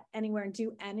get anywhere and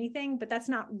do anything, but that's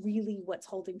not really what's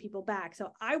holding people back.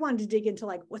 So I wanted to dig into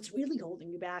like, what's really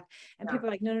holding you back? And people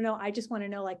are like, no, I just want to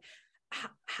know, like,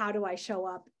 how do I show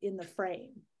up in the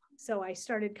frame? So I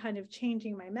started kind of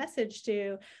changing my message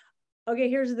to,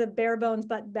 okay, here's the bare bones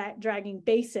butt back dragging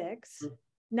basics.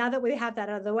 Now that we have that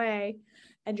out of the way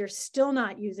and you're still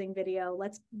not using video,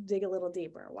 let's dig a little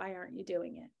deeper. Why aren't you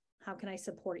doing it? How can I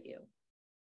support you?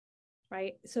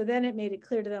 Right. So then it made it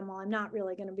clear to them, well, I'm not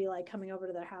really going to be like coming over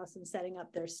to their house and setting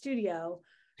up their studio.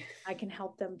 I can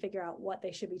help them figure out what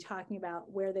they should be talking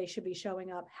about, where they should be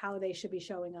showing up, how they should be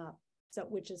showing up. So,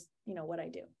 which is, you know, what I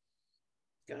do.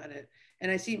 Got it.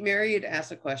 And I see Mary had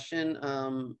asked a question. I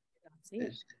don't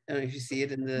know if you see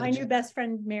it in the... My new best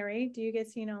friend, Mary, do you get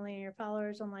seen only in your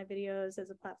followers on live videos as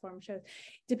a platform shows?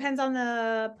 Depends on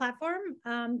the platform.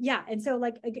 Yeah. And so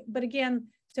like, but again,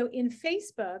 so in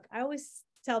Facebook, I always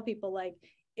tell people, like,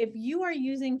 if you are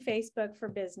using Facebook for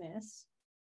business,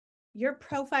 your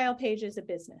profile page is a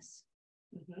business.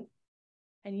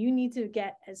 And you need to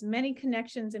get as many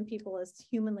connections and people as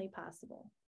humanly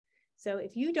possible. So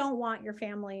if you don't want your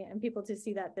family and people to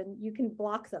see that, then you can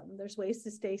block them. There's ways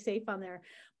to stay safe on there,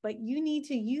 but you need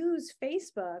to use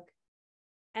Facebook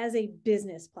as a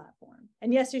business platform.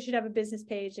 And yes, you should have a business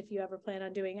page if you ever plan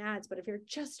on doing ads, but if you're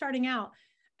just starting out.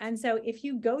 And so if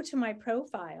you go to my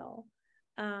profile,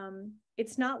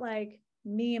 it's not like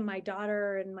me and my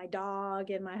daughter and my dog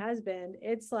and my husband.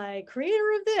 It's like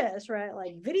creator of this, right?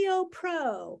 Like video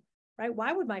pro, right?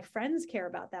 Why would my friends care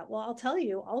about that? Well, I'll tell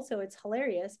you also, it's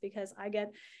hilarious because I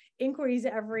get inquiries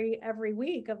every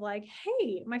week of like,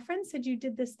 hey, my friend said you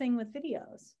did this thing with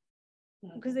videos,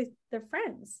 because they're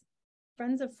friends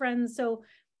of friends. So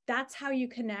that's how you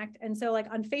connect. And so like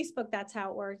on Facebook, that's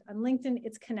how it works. On LinkedIn,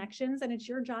 it's connections, and it's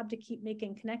your job to keep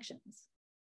making connections,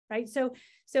 right? So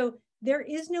there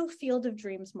is no field of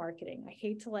dreams marketing. I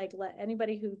hate to like let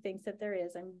anybody who thinks that there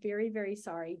is, I'm very, very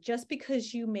sorry. Just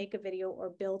because you make a video or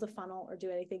build a funnel or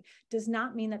do anything does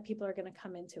not mean that people are going to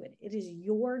come into it. It is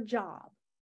your job,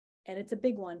 and it's a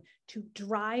big one, to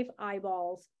drive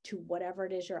eyeballs to whatever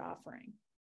it is you're offering.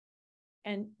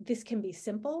 And this can be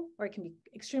simple or it can be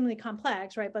extremely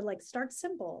complex, right? But like, start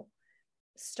simple,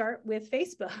 start with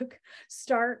Facebook,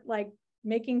 start like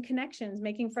making connections,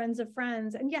 making friends of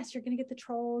friends. And yes, you're going to get the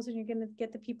trolls and you're going to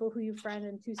get the people who you friend.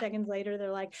 And 2 seconds later,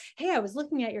 they're like, hey, I was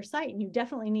looking at your site and you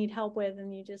definitely need help with,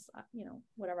 and you just, you know,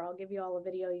 whatever, I'll give you all a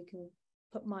video. You can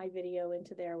put my video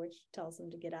into there, which tells them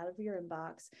to get out of your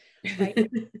inbox, right?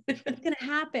 It's going to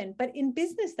happen. But in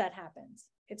business, that happens.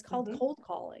 It's called cold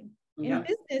calling. In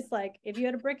business, like if you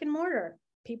had a brick and mortar,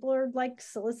 people are like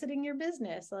soliciting your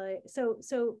business. Like,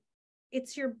 so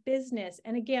it's your business.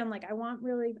 And again, like I want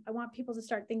people to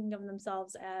start thinking of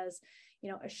themselves as,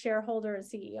 a shareholder and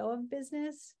CEO of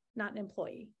business, not an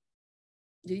employee.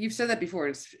 You've said that before.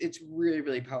 It's really,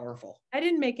 really powerful. I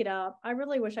didn't make it up. I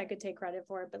really wish I could take credit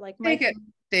for it, but like take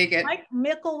it. Mike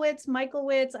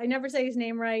Michalowicz, I never say his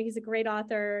name right. He's a great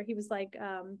author. He was like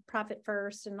Profit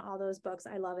First and all those books.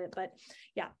 I love it. But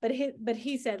yeah, but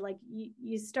he said like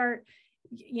you start,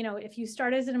 if you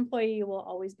start as an employee, you will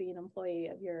always be an employee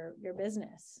of your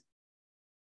business.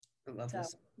 I love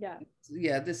this.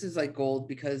 Yeah, this is like gold,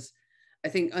 because I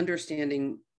think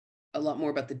understanding a lot more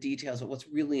about the details of what's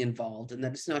really involved, and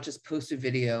that it's not just post a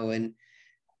video and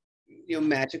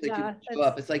magically people show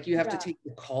up. It's like you have to take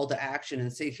the call to action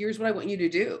and say, here's what I want you to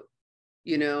do.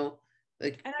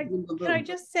 Like, and can I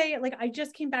just say, like, I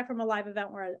just came back from a live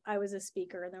event where I was a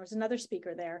speaker, and there was another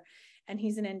speaker there, and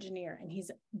he's an engineer and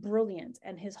he's brilliant,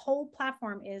 and his whole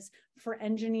platform is for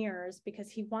engineers because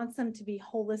he wants them to be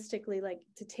holistically, like,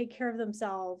 to take care of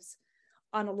themselves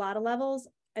on a lot of levels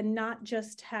and not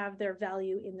just have their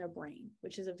value in their brain,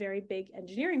 which is a very big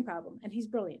engineering problem. And he's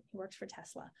brilliant. He works for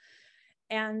Tesla.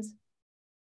 And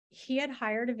he had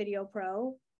hired a video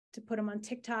pro to put him on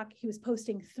TikTok. He was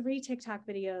posting 3 TikTok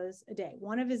videos a day.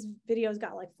 One of his videos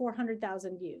got like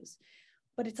 400,000 views,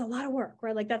 but it's a lot of work,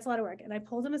 right? Like that's a lot of work. And I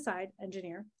pulled him aside,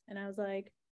 engineer, and I was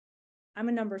like, I'm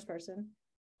a numbers person.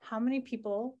 How many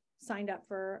people signed up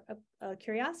for a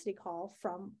curiosity call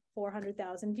from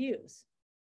 400,000 views?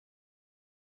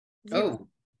 0. Oh,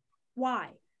 why?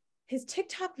 His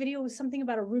TikTok video was something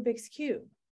about a Rubik's Cube.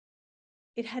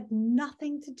 It had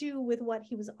nothing to do with what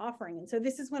he was offering. And so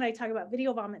this is when I talk about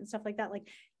video vomit and stuff like that. Like,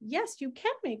 yes, you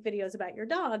can make videos about your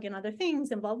dog and other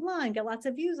things and blah, blah, and get lots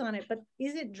of views on it. But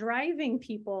is it driving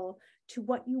people to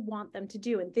what you want them to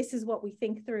do? And this is what we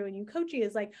think through in Ucoachia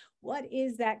is like, what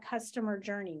is that customer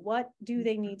journey? What do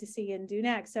they need to see and do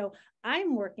next? So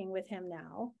I'm working with him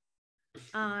now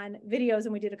on videos,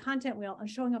 and we did a content wheel on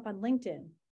showing up on LinkedIn.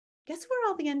 Guess where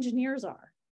all the engineers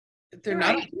are? They're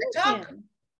not on TikTok.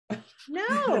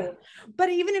 No, but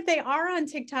even if they are on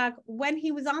TikTok, when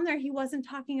he was on there, he wasn't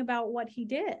talking about what he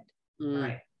did.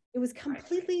 Right. It was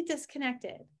completely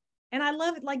disconnected. And I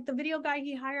love it. Like the video guy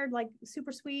he hired, like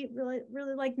super sweet, really,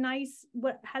 really like nice,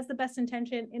 what has the best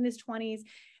intention, in his 20s,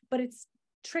 but it's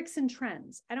tricks and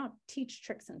trends. I don't teach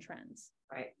tricks and trends.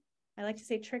 Right. I like to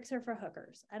say tricks are for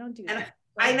hookers. I don't do that.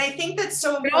 And I think that's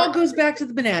so important. It all goes back to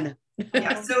the banana.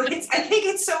 Yeah, so I think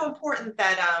it's so important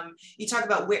that you talk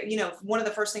about where, one of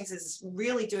the first things is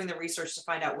really doing the research to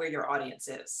find out where your audience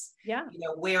is. Yeah.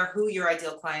 Who your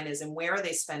ideal client is and where are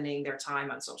they spending their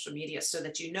time on social media, so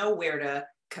that you know where to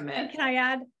commit. And can I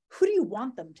add, who do you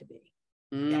want them to be?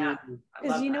 Yeah.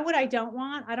 Because you know what I don't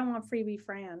want? I don't want freebie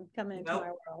Fran coming into Nope.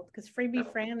 my world, because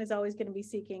freebie Fran is always going to be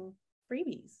seeking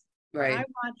freebies. Right.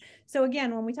 So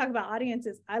again, when we talk about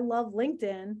audiences, I love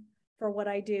LinkedIn for what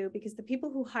I do, because the people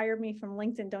who hire me from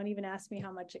LinkedIn don't even ask me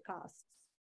how much it costs.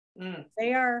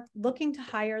 They are looking to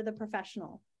hire the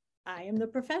professional. I am the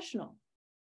professional.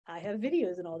 I have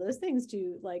videos and all those things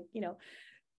to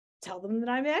tell them that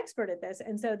I'm an expert at this.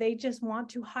 And so they just want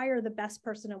to hire the best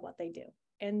person at what they do.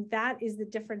 And that is the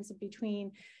difference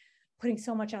between putting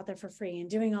so much out there for free and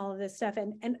doing all of this stuff.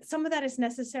 And some of that is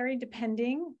necessary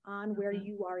depending on where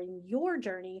you are in your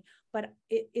journey, but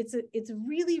it's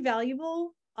really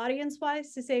valuable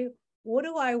audience-wise to say, what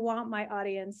do I want my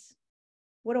audience,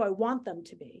 what do I want them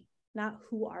to be, not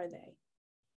who are they?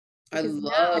 Because I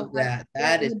love that.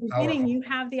 That is in the beginning, powerful. you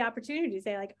have the opportunity to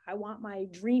say, like, I want my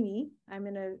dreamy. I'm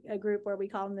in a group where we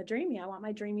call them the dreamy. I want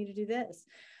my dreamy to do this.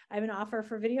 I have an offer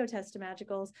for video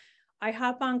testimagicals. I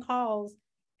hop on calls,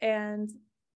 and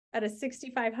at a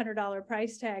 $6,500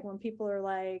 price tag, when people are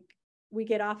like, we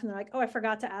get off and they're like, oh, I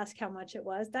forgot to ask how much it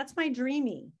was. That's my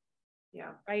dreamy.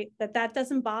 Yeah. Right. That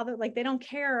doesn't bother. Like, they don't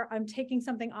care. I'm taking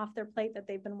something off their plate that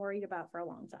they've been worried about for a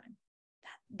long time.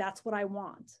 That's what I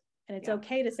want. And it's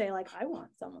okay to say, like, I want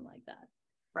someone like that.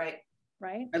 Right.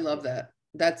 Right. I love that.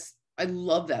 I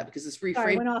love that, because it's reframing.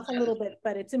 Sorry, I went off a little bit,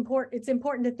 but it's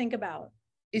important to think about.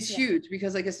 It's huge,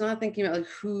 because like, it's not thinking about like,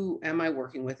 who am I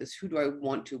working with? It's who do I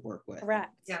want to work with?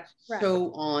 Correct. Yeah.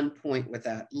 So on point with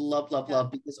that. Love,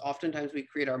 because oftentimes we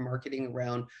create our marketing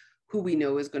around who we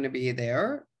know is going to be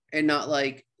there, and not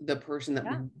like the person that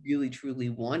we really truly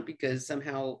want, because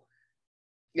somehow,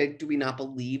 like, do we not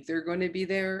believe they're going to be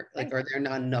there? Like, are there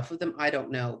not enough of them? I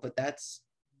don't know, but that's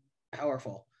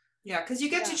powerful. Yeah, because you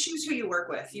get to choose who you work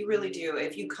with. You really do.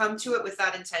 If you come to it with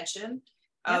that intention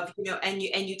of, and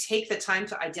you take the time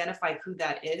to identify who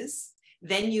that is,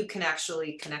 then you can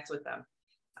actually connect with them.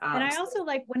 And I also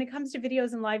like when it comes to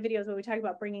videos and live videos, when we talk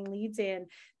about bringing leads in,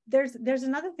 there's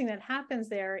another thing that happens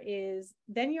there is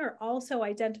then you're also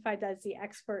identified as the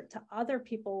expert to other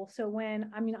people. So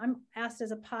when, I mean, I'm asked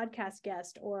as a podcast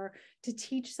guest or to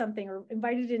teach something or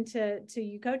invited into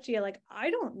Ucoachia, like,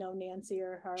 I don't know Nancy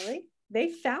or Harley. They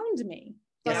found me.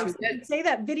 But Yes, I would say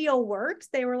that video works.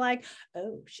 They were like,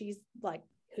 oh, she's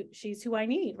who I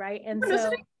need, right? And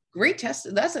so great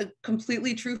test. That's a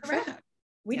completely true fact.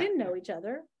 We didn't know each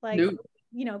other. Like, no.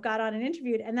 You know, got on and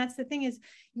interviewed. And that's the thing is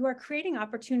you are creating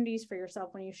opportunities for yourself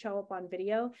when you show up on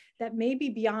video that may be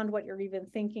beyond what you're even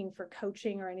thinking for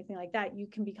coaching or anything like that. You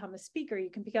can become a speaker. You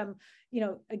can become, you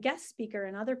know, a guest speaker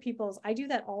in other people's. I do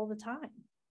that all the time.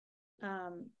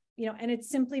 You know, and it's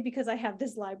simply because I have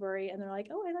this library and they're like,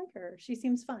 oh, I like her. She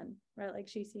seems fun, right? Like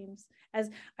she seems, as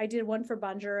I did one for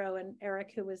Bonjoro and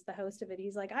Eric, who was the host of it.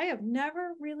 He's like, I have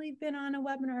never really been on a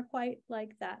webinar quite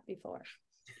like that before.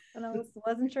 And I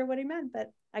wasn't sure what he meant,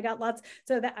 but I got lots.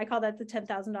 So that I call that the $10,000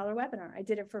 webinar. I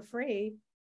did it for free,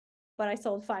 but I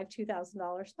sold 5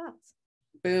 $2,000 spots.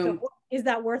 Boom. So is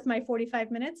that worth my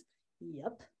 45 minutes?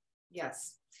 Yep.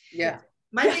 Yes. Yeah.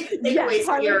 My biggest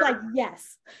takeaways here, like,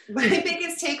 yes. My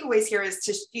biggest takeaways here is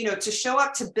to, you know, to show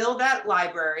up, to build that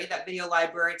library, that video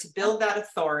library, to build that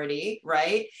authority,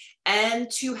 right?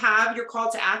 And to have your call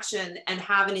to action and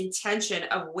have an intention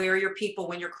of where your people,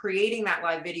 when you're creating that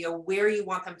live video, where you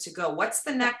want them to go. What's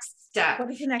the next step?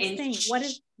 What is the next thing? What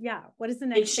is the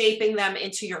next in shaping them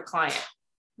into your client?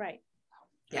 Right.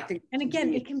 Yeah. And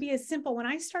again, it can be as simple. When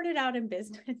I started out in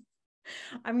business,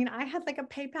 I mean, I had like a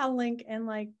PayPal link and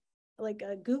like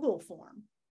a Google form,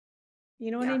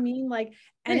 you know what I mean? Like,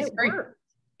 and it worked.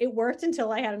 It worked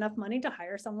until I had enough money to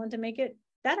hire someone to make it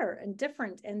better and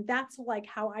different. And that's like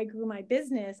how I grew my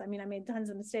business. I mean, I made tons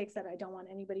of mistakes that I don't want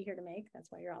anybody here to make.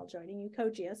 That's why you're all joining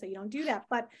Ucoachia, so you don't do that.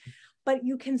 But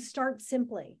you can start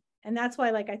simply. And that's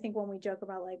why, like, I think when we joke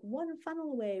about like one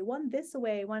funnel away, one this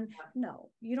away,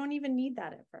 no, you don't even need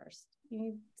that at first. You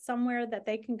need somewhere that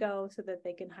they can go so that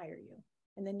they can hire you.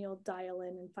 And then you'll dial in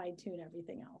and fine tune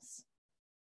everything else.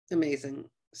 Amazing.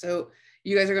 So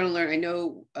you guys are going to learn. I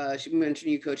know she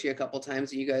mentioned Ucoachia a couple of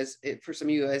times, and you guys, for some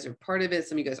of you guys are part of it,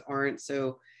 some of you guys aren't.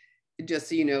 So just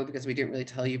so you know, because we didn't really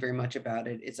tell you very much about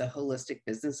it, it's a holistic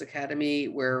business academy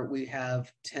where we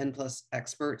have 10 plus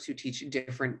experts who teach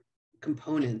different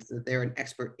components that they're an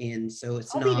expert in. So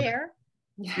it's I'll be there.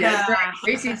 Yeah, right.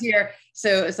 Tracy's here.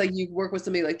 So it's like you work with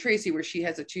somebody like Tracy, where she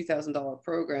has a $2,000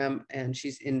 program and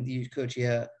she's in the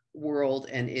Ucoachia world,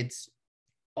 and it's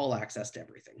all access to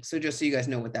everything. So just so you guys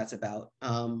know what that's about.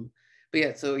 But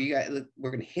yeah, so you guys,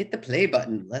 we're gonna hit the play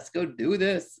button. Let's go do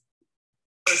this.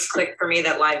 First click for me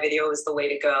that live video was the way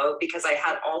to go, because I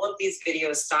had all of these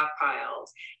videos stockpiled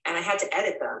and I had to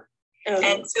edit them.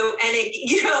 And so, and it,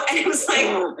 you know, and it was like,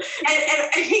 and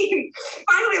I mean,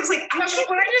 finally I was like,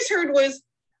 what I just heard was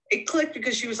it clicked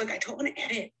because she was like, I don't want to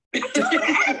edit. You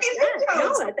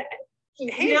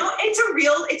know, it's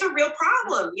a real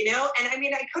problem, you know? And I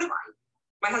mean, I could have,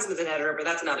 my husband's an editor, but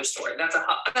that's another story. That's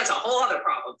a whole other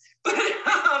problem. But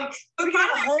a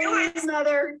whole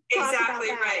another exactly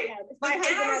right. Yeah, but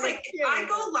then I was like, I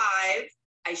go live,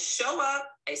 I show up,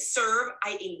 I serve,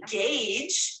 I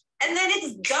engage, and then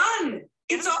it's done.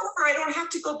 It's over. I don't have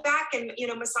to go back and, you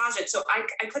know, massage it. So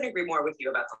I couldn't agree more with you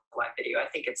about the live video. I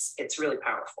think it's really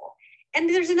powerful. And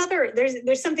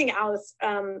there's something else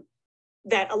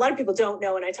that a lot of people don't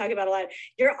know, and I talk about a lot.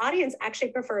 Your audience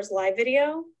actually prefers live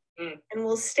video and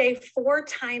will stay 4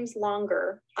 times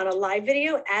longer on a live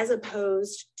video as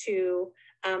opposed to,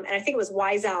 and I think it was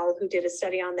Wise Owl who did a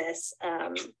study on this.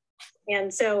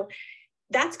 And so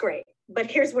that's great. But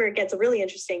here's where it gets really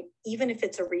interesting, even if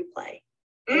it's a replay.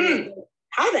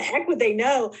 How the heck would they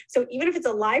know? So even if it's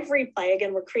a live replay,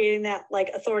 again, we're creating that like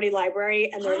authority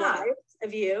library and they're live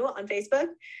of you on Facebook.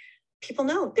 People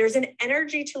know there's an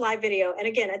energy to live video. And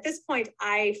again, at this point,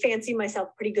 I fancy myself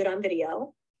pretty good on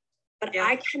video, but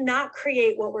I cannot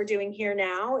create what we're doing here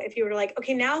now. If you were like,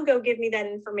 okay, now go give me that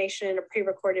information in a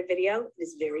pre-recorded video, it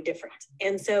is very different.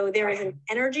 And so there is an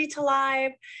energy to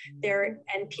live there,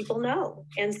 and people know.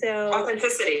 And so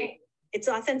authenticity. It's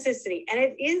authenticity. And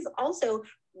it is also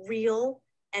real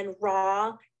and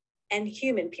raw and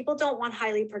human. People don't want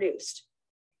highly produced.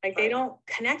 Like they don't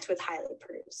connect with highly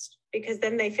produced because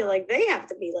then they feel like they have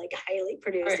to be like highly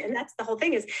produced. And that's the whole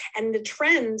thing is, and the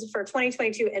trend for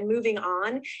 2022 and moving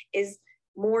on is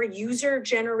more user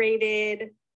generated,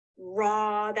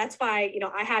 raw. That's why, you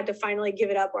know, I had to finally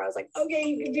give it up where I was like, okay,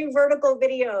 you can do vertical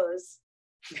videos.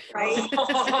 right?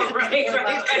 right.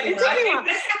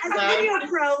 As a video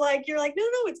pro, like you're like, no,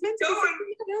 it's meant to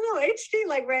be, no, HD,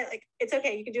 like, right, like it's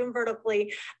okay, you can do them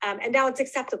vertically, and now it's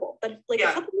acceptable. But like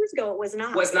a couple years ago, it was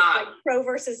not. Like pro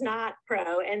versus not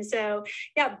pro, and so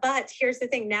But here's the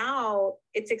thing: now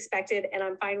it's expected, and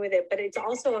I'm fine with it. But it's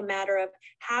also a matter of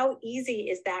how easy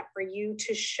is that for you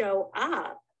to show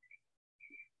up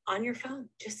on your phone,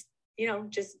 just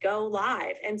go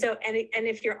live. And so, and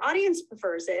if your audience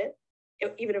prefers it,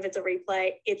 even if it's a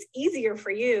replay, it's easier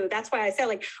for you. That's why I said,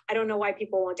 like, I don't know why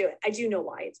people won't do it. I do know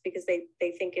why. It's because they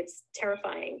think it's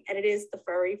terrifying. And it is the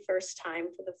very first time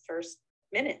for the first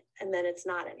minute, and then it's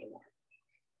not anymore.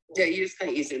 Yeah, you just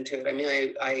kind of ease into it. I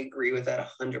mean, I agree with that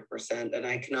 100%. And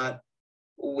I cannot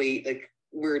wait, like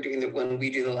we're doing that when we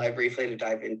do the live replay, to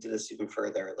dive into this even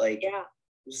further. Like,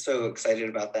 I'm so excited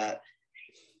about that.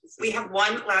 We have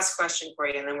one last question for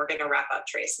you, and then we're going to wrap up,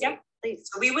 Tracy. Yep, please.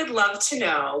 So we would love to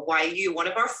know why you, one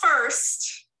of our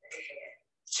first,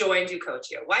 joined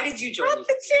Ucoachia. Why did you join? Oh,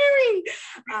 the cherry.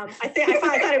 I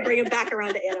thought I'd bring it back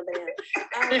around to Anna Van.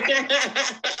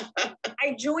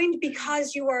 I joined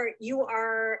because you're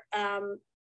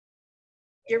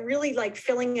really like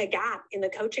filling a gap in the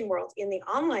coaching world, in the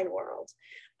online world,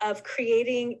 of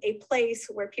creating a place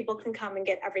where people can come and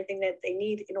get everything that they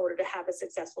need in order to have a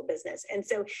successful business. And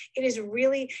so it is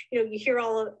really, you hear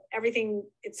everything,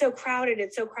 it's so crowded,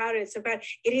 it's so crowded.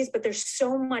 It is, but there's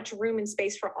so much room and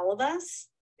space for all of us,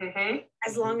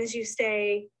 as long as you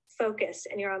stay focused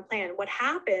and you're on plan. What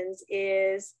happens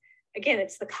is, again,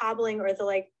 it's the cobbling or the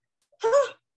like,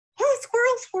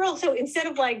 squirrel. So instead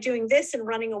of like doing this and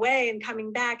running away and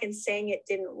coming back and saying it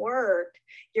didn't work,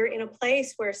 you're in a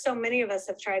place where so many of us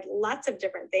have tried lots of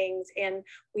different things and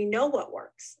we know what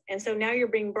works. And so now you're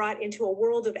being brought into a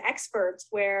world of experts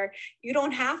where you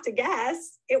don't have to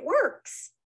guess, it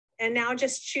works. And now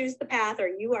just choose the path, or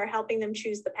you are helping them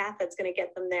choose the path that's going to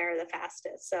get them there the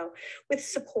fastest. So with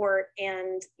support,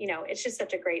 and it's just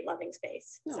such a great loving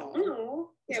space.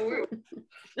 So. We're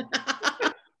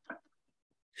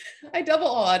I double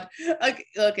awed.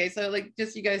 Okay, so like,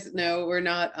 just so you guys know, we're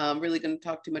not really going to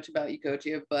talk too much about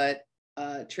Ucoachia, but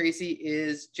Tracy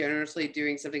is generously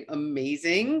doing something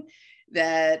amazing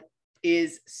that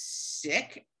is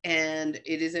sick, and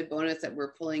it is a bonus that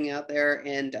we're pulling out there.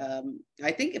 And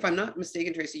I think, if I'm not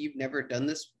mistaken, Tracy, you've never done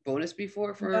this bonus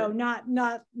before for? No.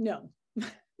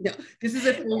 No, this is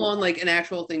a full-on, like, an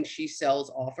actual thing she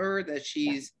sells offer that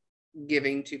she's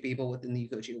giving to people within the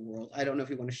Ucoachia world. I don't know if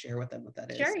you want to share with them what that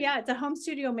is. Sure, yeah, it's a home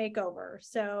studio makeover.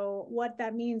 So what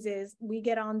that means is we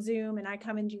get on Zoom and I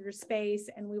come into your space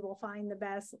and we will find the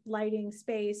best lighting,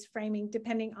 space, framing,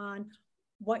 depending on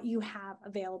what you have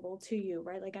available to you,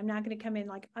 right? Like, I'm not going to come in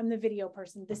like, I'm the video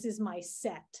person, this is my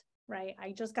set, right?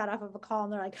 I just got off of a call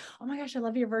and they're like, oh my gosh, I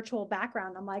love your virtual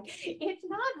background. I'm like, it's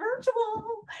not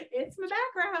virtual, it's my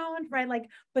background, right? Like,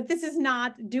 but this is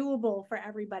not doable for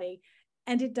everybody.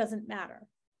 And it doesn't matter,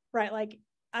 right? Like,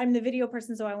 I'm the video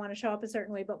person, so I want to show up a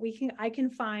certain way, but I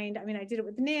can find, I mean, I did it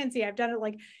with Nancy. I've done it,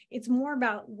 like, it's more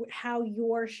about how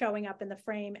you're showing up in the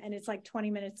frame. And it's like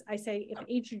 20 minutes. I say, if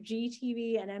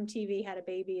HGTV and MTV had a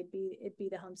baby, it'd be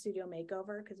the home studio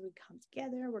makeover, because we come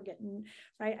together, we're getting,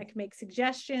 right? I can make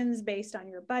suggestions based on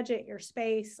your budget, your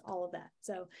space, all of that.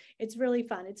 So it's really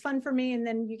fun. It's fun for me. And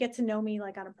then you get to know me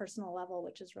like on a personal level,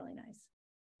 which is really nice.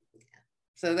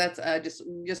 So that's just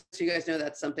so you guys know,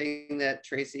 that's something that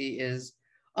Tracy is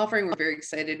offering. We're very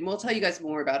excited, and we'll tell you guys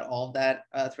more about all of that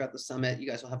throughout the summit. You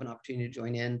guys will have an opportunity to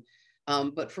join in.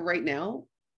 But for right now,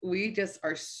 we just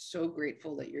are so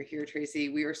grateful that you're here, Tracy.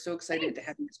 We are so excited to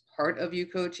have you as part of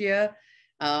Ucoachia.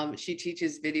 She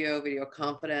teaches video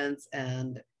confidence,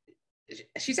 and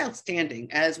she's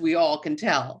outstanding, as we all can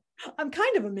tell. I'm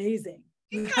kind of amazing.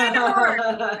 Kind of hard.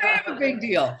 Kind of a big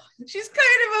deal. She's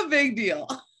kind of a big deal.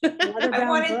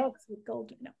 I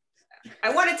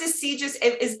wanted to see, just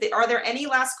are there any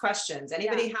last questions?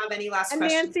 Anybody have any last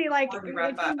questions? Nancy, like, if you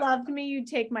loved me, you'd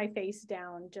take my face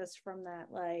down just from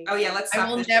that, like. Oh yeah, let's. I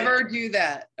will never do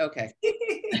that. Okay.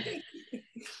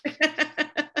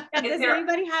 Does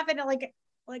anybody have it,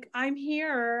 like I'm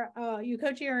here,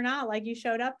 Ucoachia or not, like, you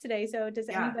showed up today. So does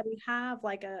anybody have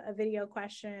like a video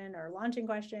question or launching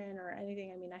question or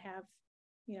anything? I mean, I have,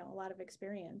 a lot of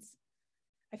experience.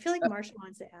 I feel like Marsha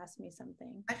wants to ask me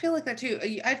something. I feel like that too.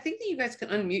 I think that you guys can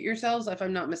unmute yourselves, if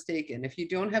I'm not mistaken. If you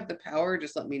don't have the power,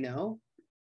 just let me know.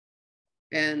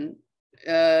 And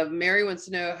Mary wants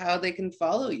to know how they can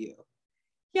follow you.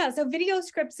 Yeah, so Video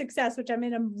Script Success, which I'm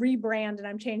in a rebrand and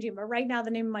I'm changing, but right now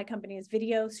the name of my company is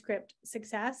Video Script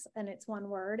Success, and it's one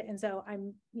word. And so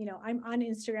I'm on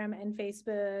Instagram and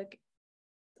Facebook,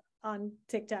 on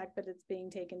TikTok, but it's being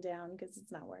taken down because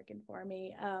it's not working for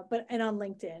me. And on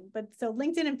LinkedIn. But so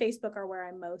LinkedIn and Facebook are where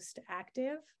I'm most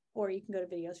active, or you can go to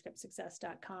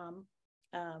videoscriptsuccess.com.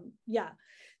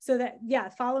 So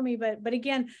that, follow me. But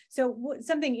again, so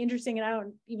something interesting, and I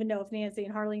don't even know if Nancy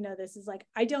and Harley know this, is like,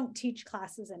 I don't teach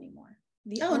classes anymore.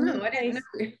 I didn't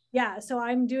know. Yeah. So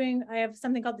I have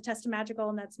something called the Test of Magical,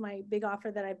 and that's my big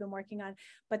offer that I've been working on.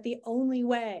 But the only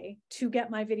way to get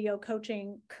my video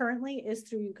coaching currently is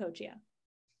through Ucoachia.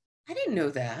 I didn't know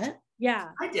that. Yeah.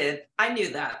 I did. I knew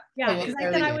that. Yeah. Because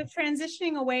I said I was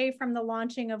transitioning away from the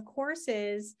launching of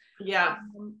courses. Yeah.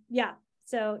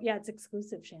 So it's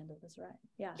exclusive, Shanda, that's right.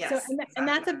 Yeah. Yes, so exactly. And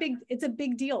that's it's a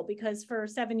big deal, because for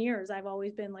 7 years I've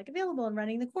always been like available and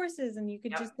running the courses, and you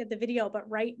could just get the video. But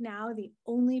right now, the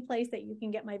only place that you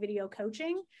can get my video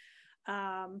coaching,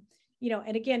 and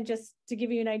again, just to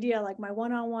give you an idea, like my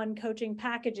one-on-one coaching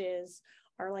packages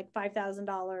are like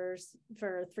 $5,000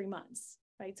 for 3 months.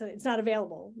 Right. So it's not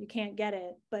available. You can't get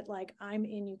it. But like, I'm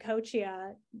in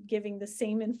Ucoachia giving the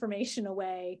same information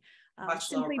away,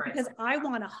 simply because I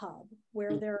want a hub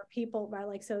where there are people, right?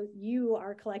 Like, so you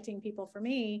are collecting people for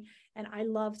me, and I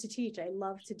love to teach. I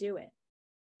love to do it.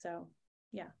 So,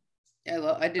 yeah.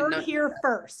 I did not here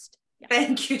first. Yeah.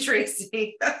 Thank you,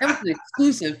 Tracy. That was an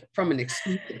exclusive from an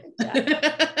exclusive.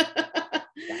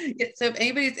 So if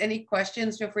anybody has any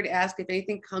questions, feel free to ask. If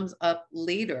anything comes up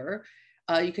later,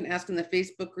 you can ask in the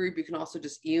Facebook group. You can also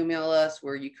just email us.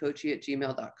 We're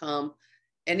ucoachia@gmail.com.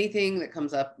 Anything that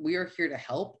comes up, we are here to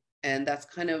help. And that's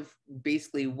kind of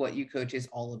basically what Ucoachia is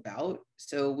all about.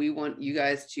 So we want you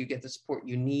guys to get the support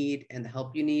you need and the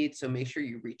help you need. So make sure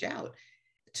you reach out.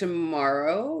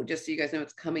 Tomorrow, just so you guys know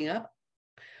what's coming up,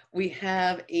 we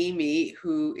have Amy,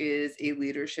 who is a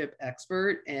leadership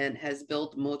expert and has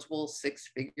built multiple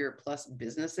 6-figure plus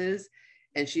businesses.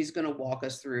 And she's going to walk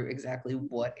us through exactly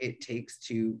what it takes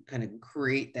to kind of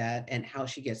create that and how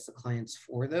she gets the clients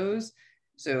for those.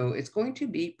 So it's going to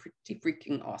be pretty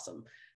freaking awesome.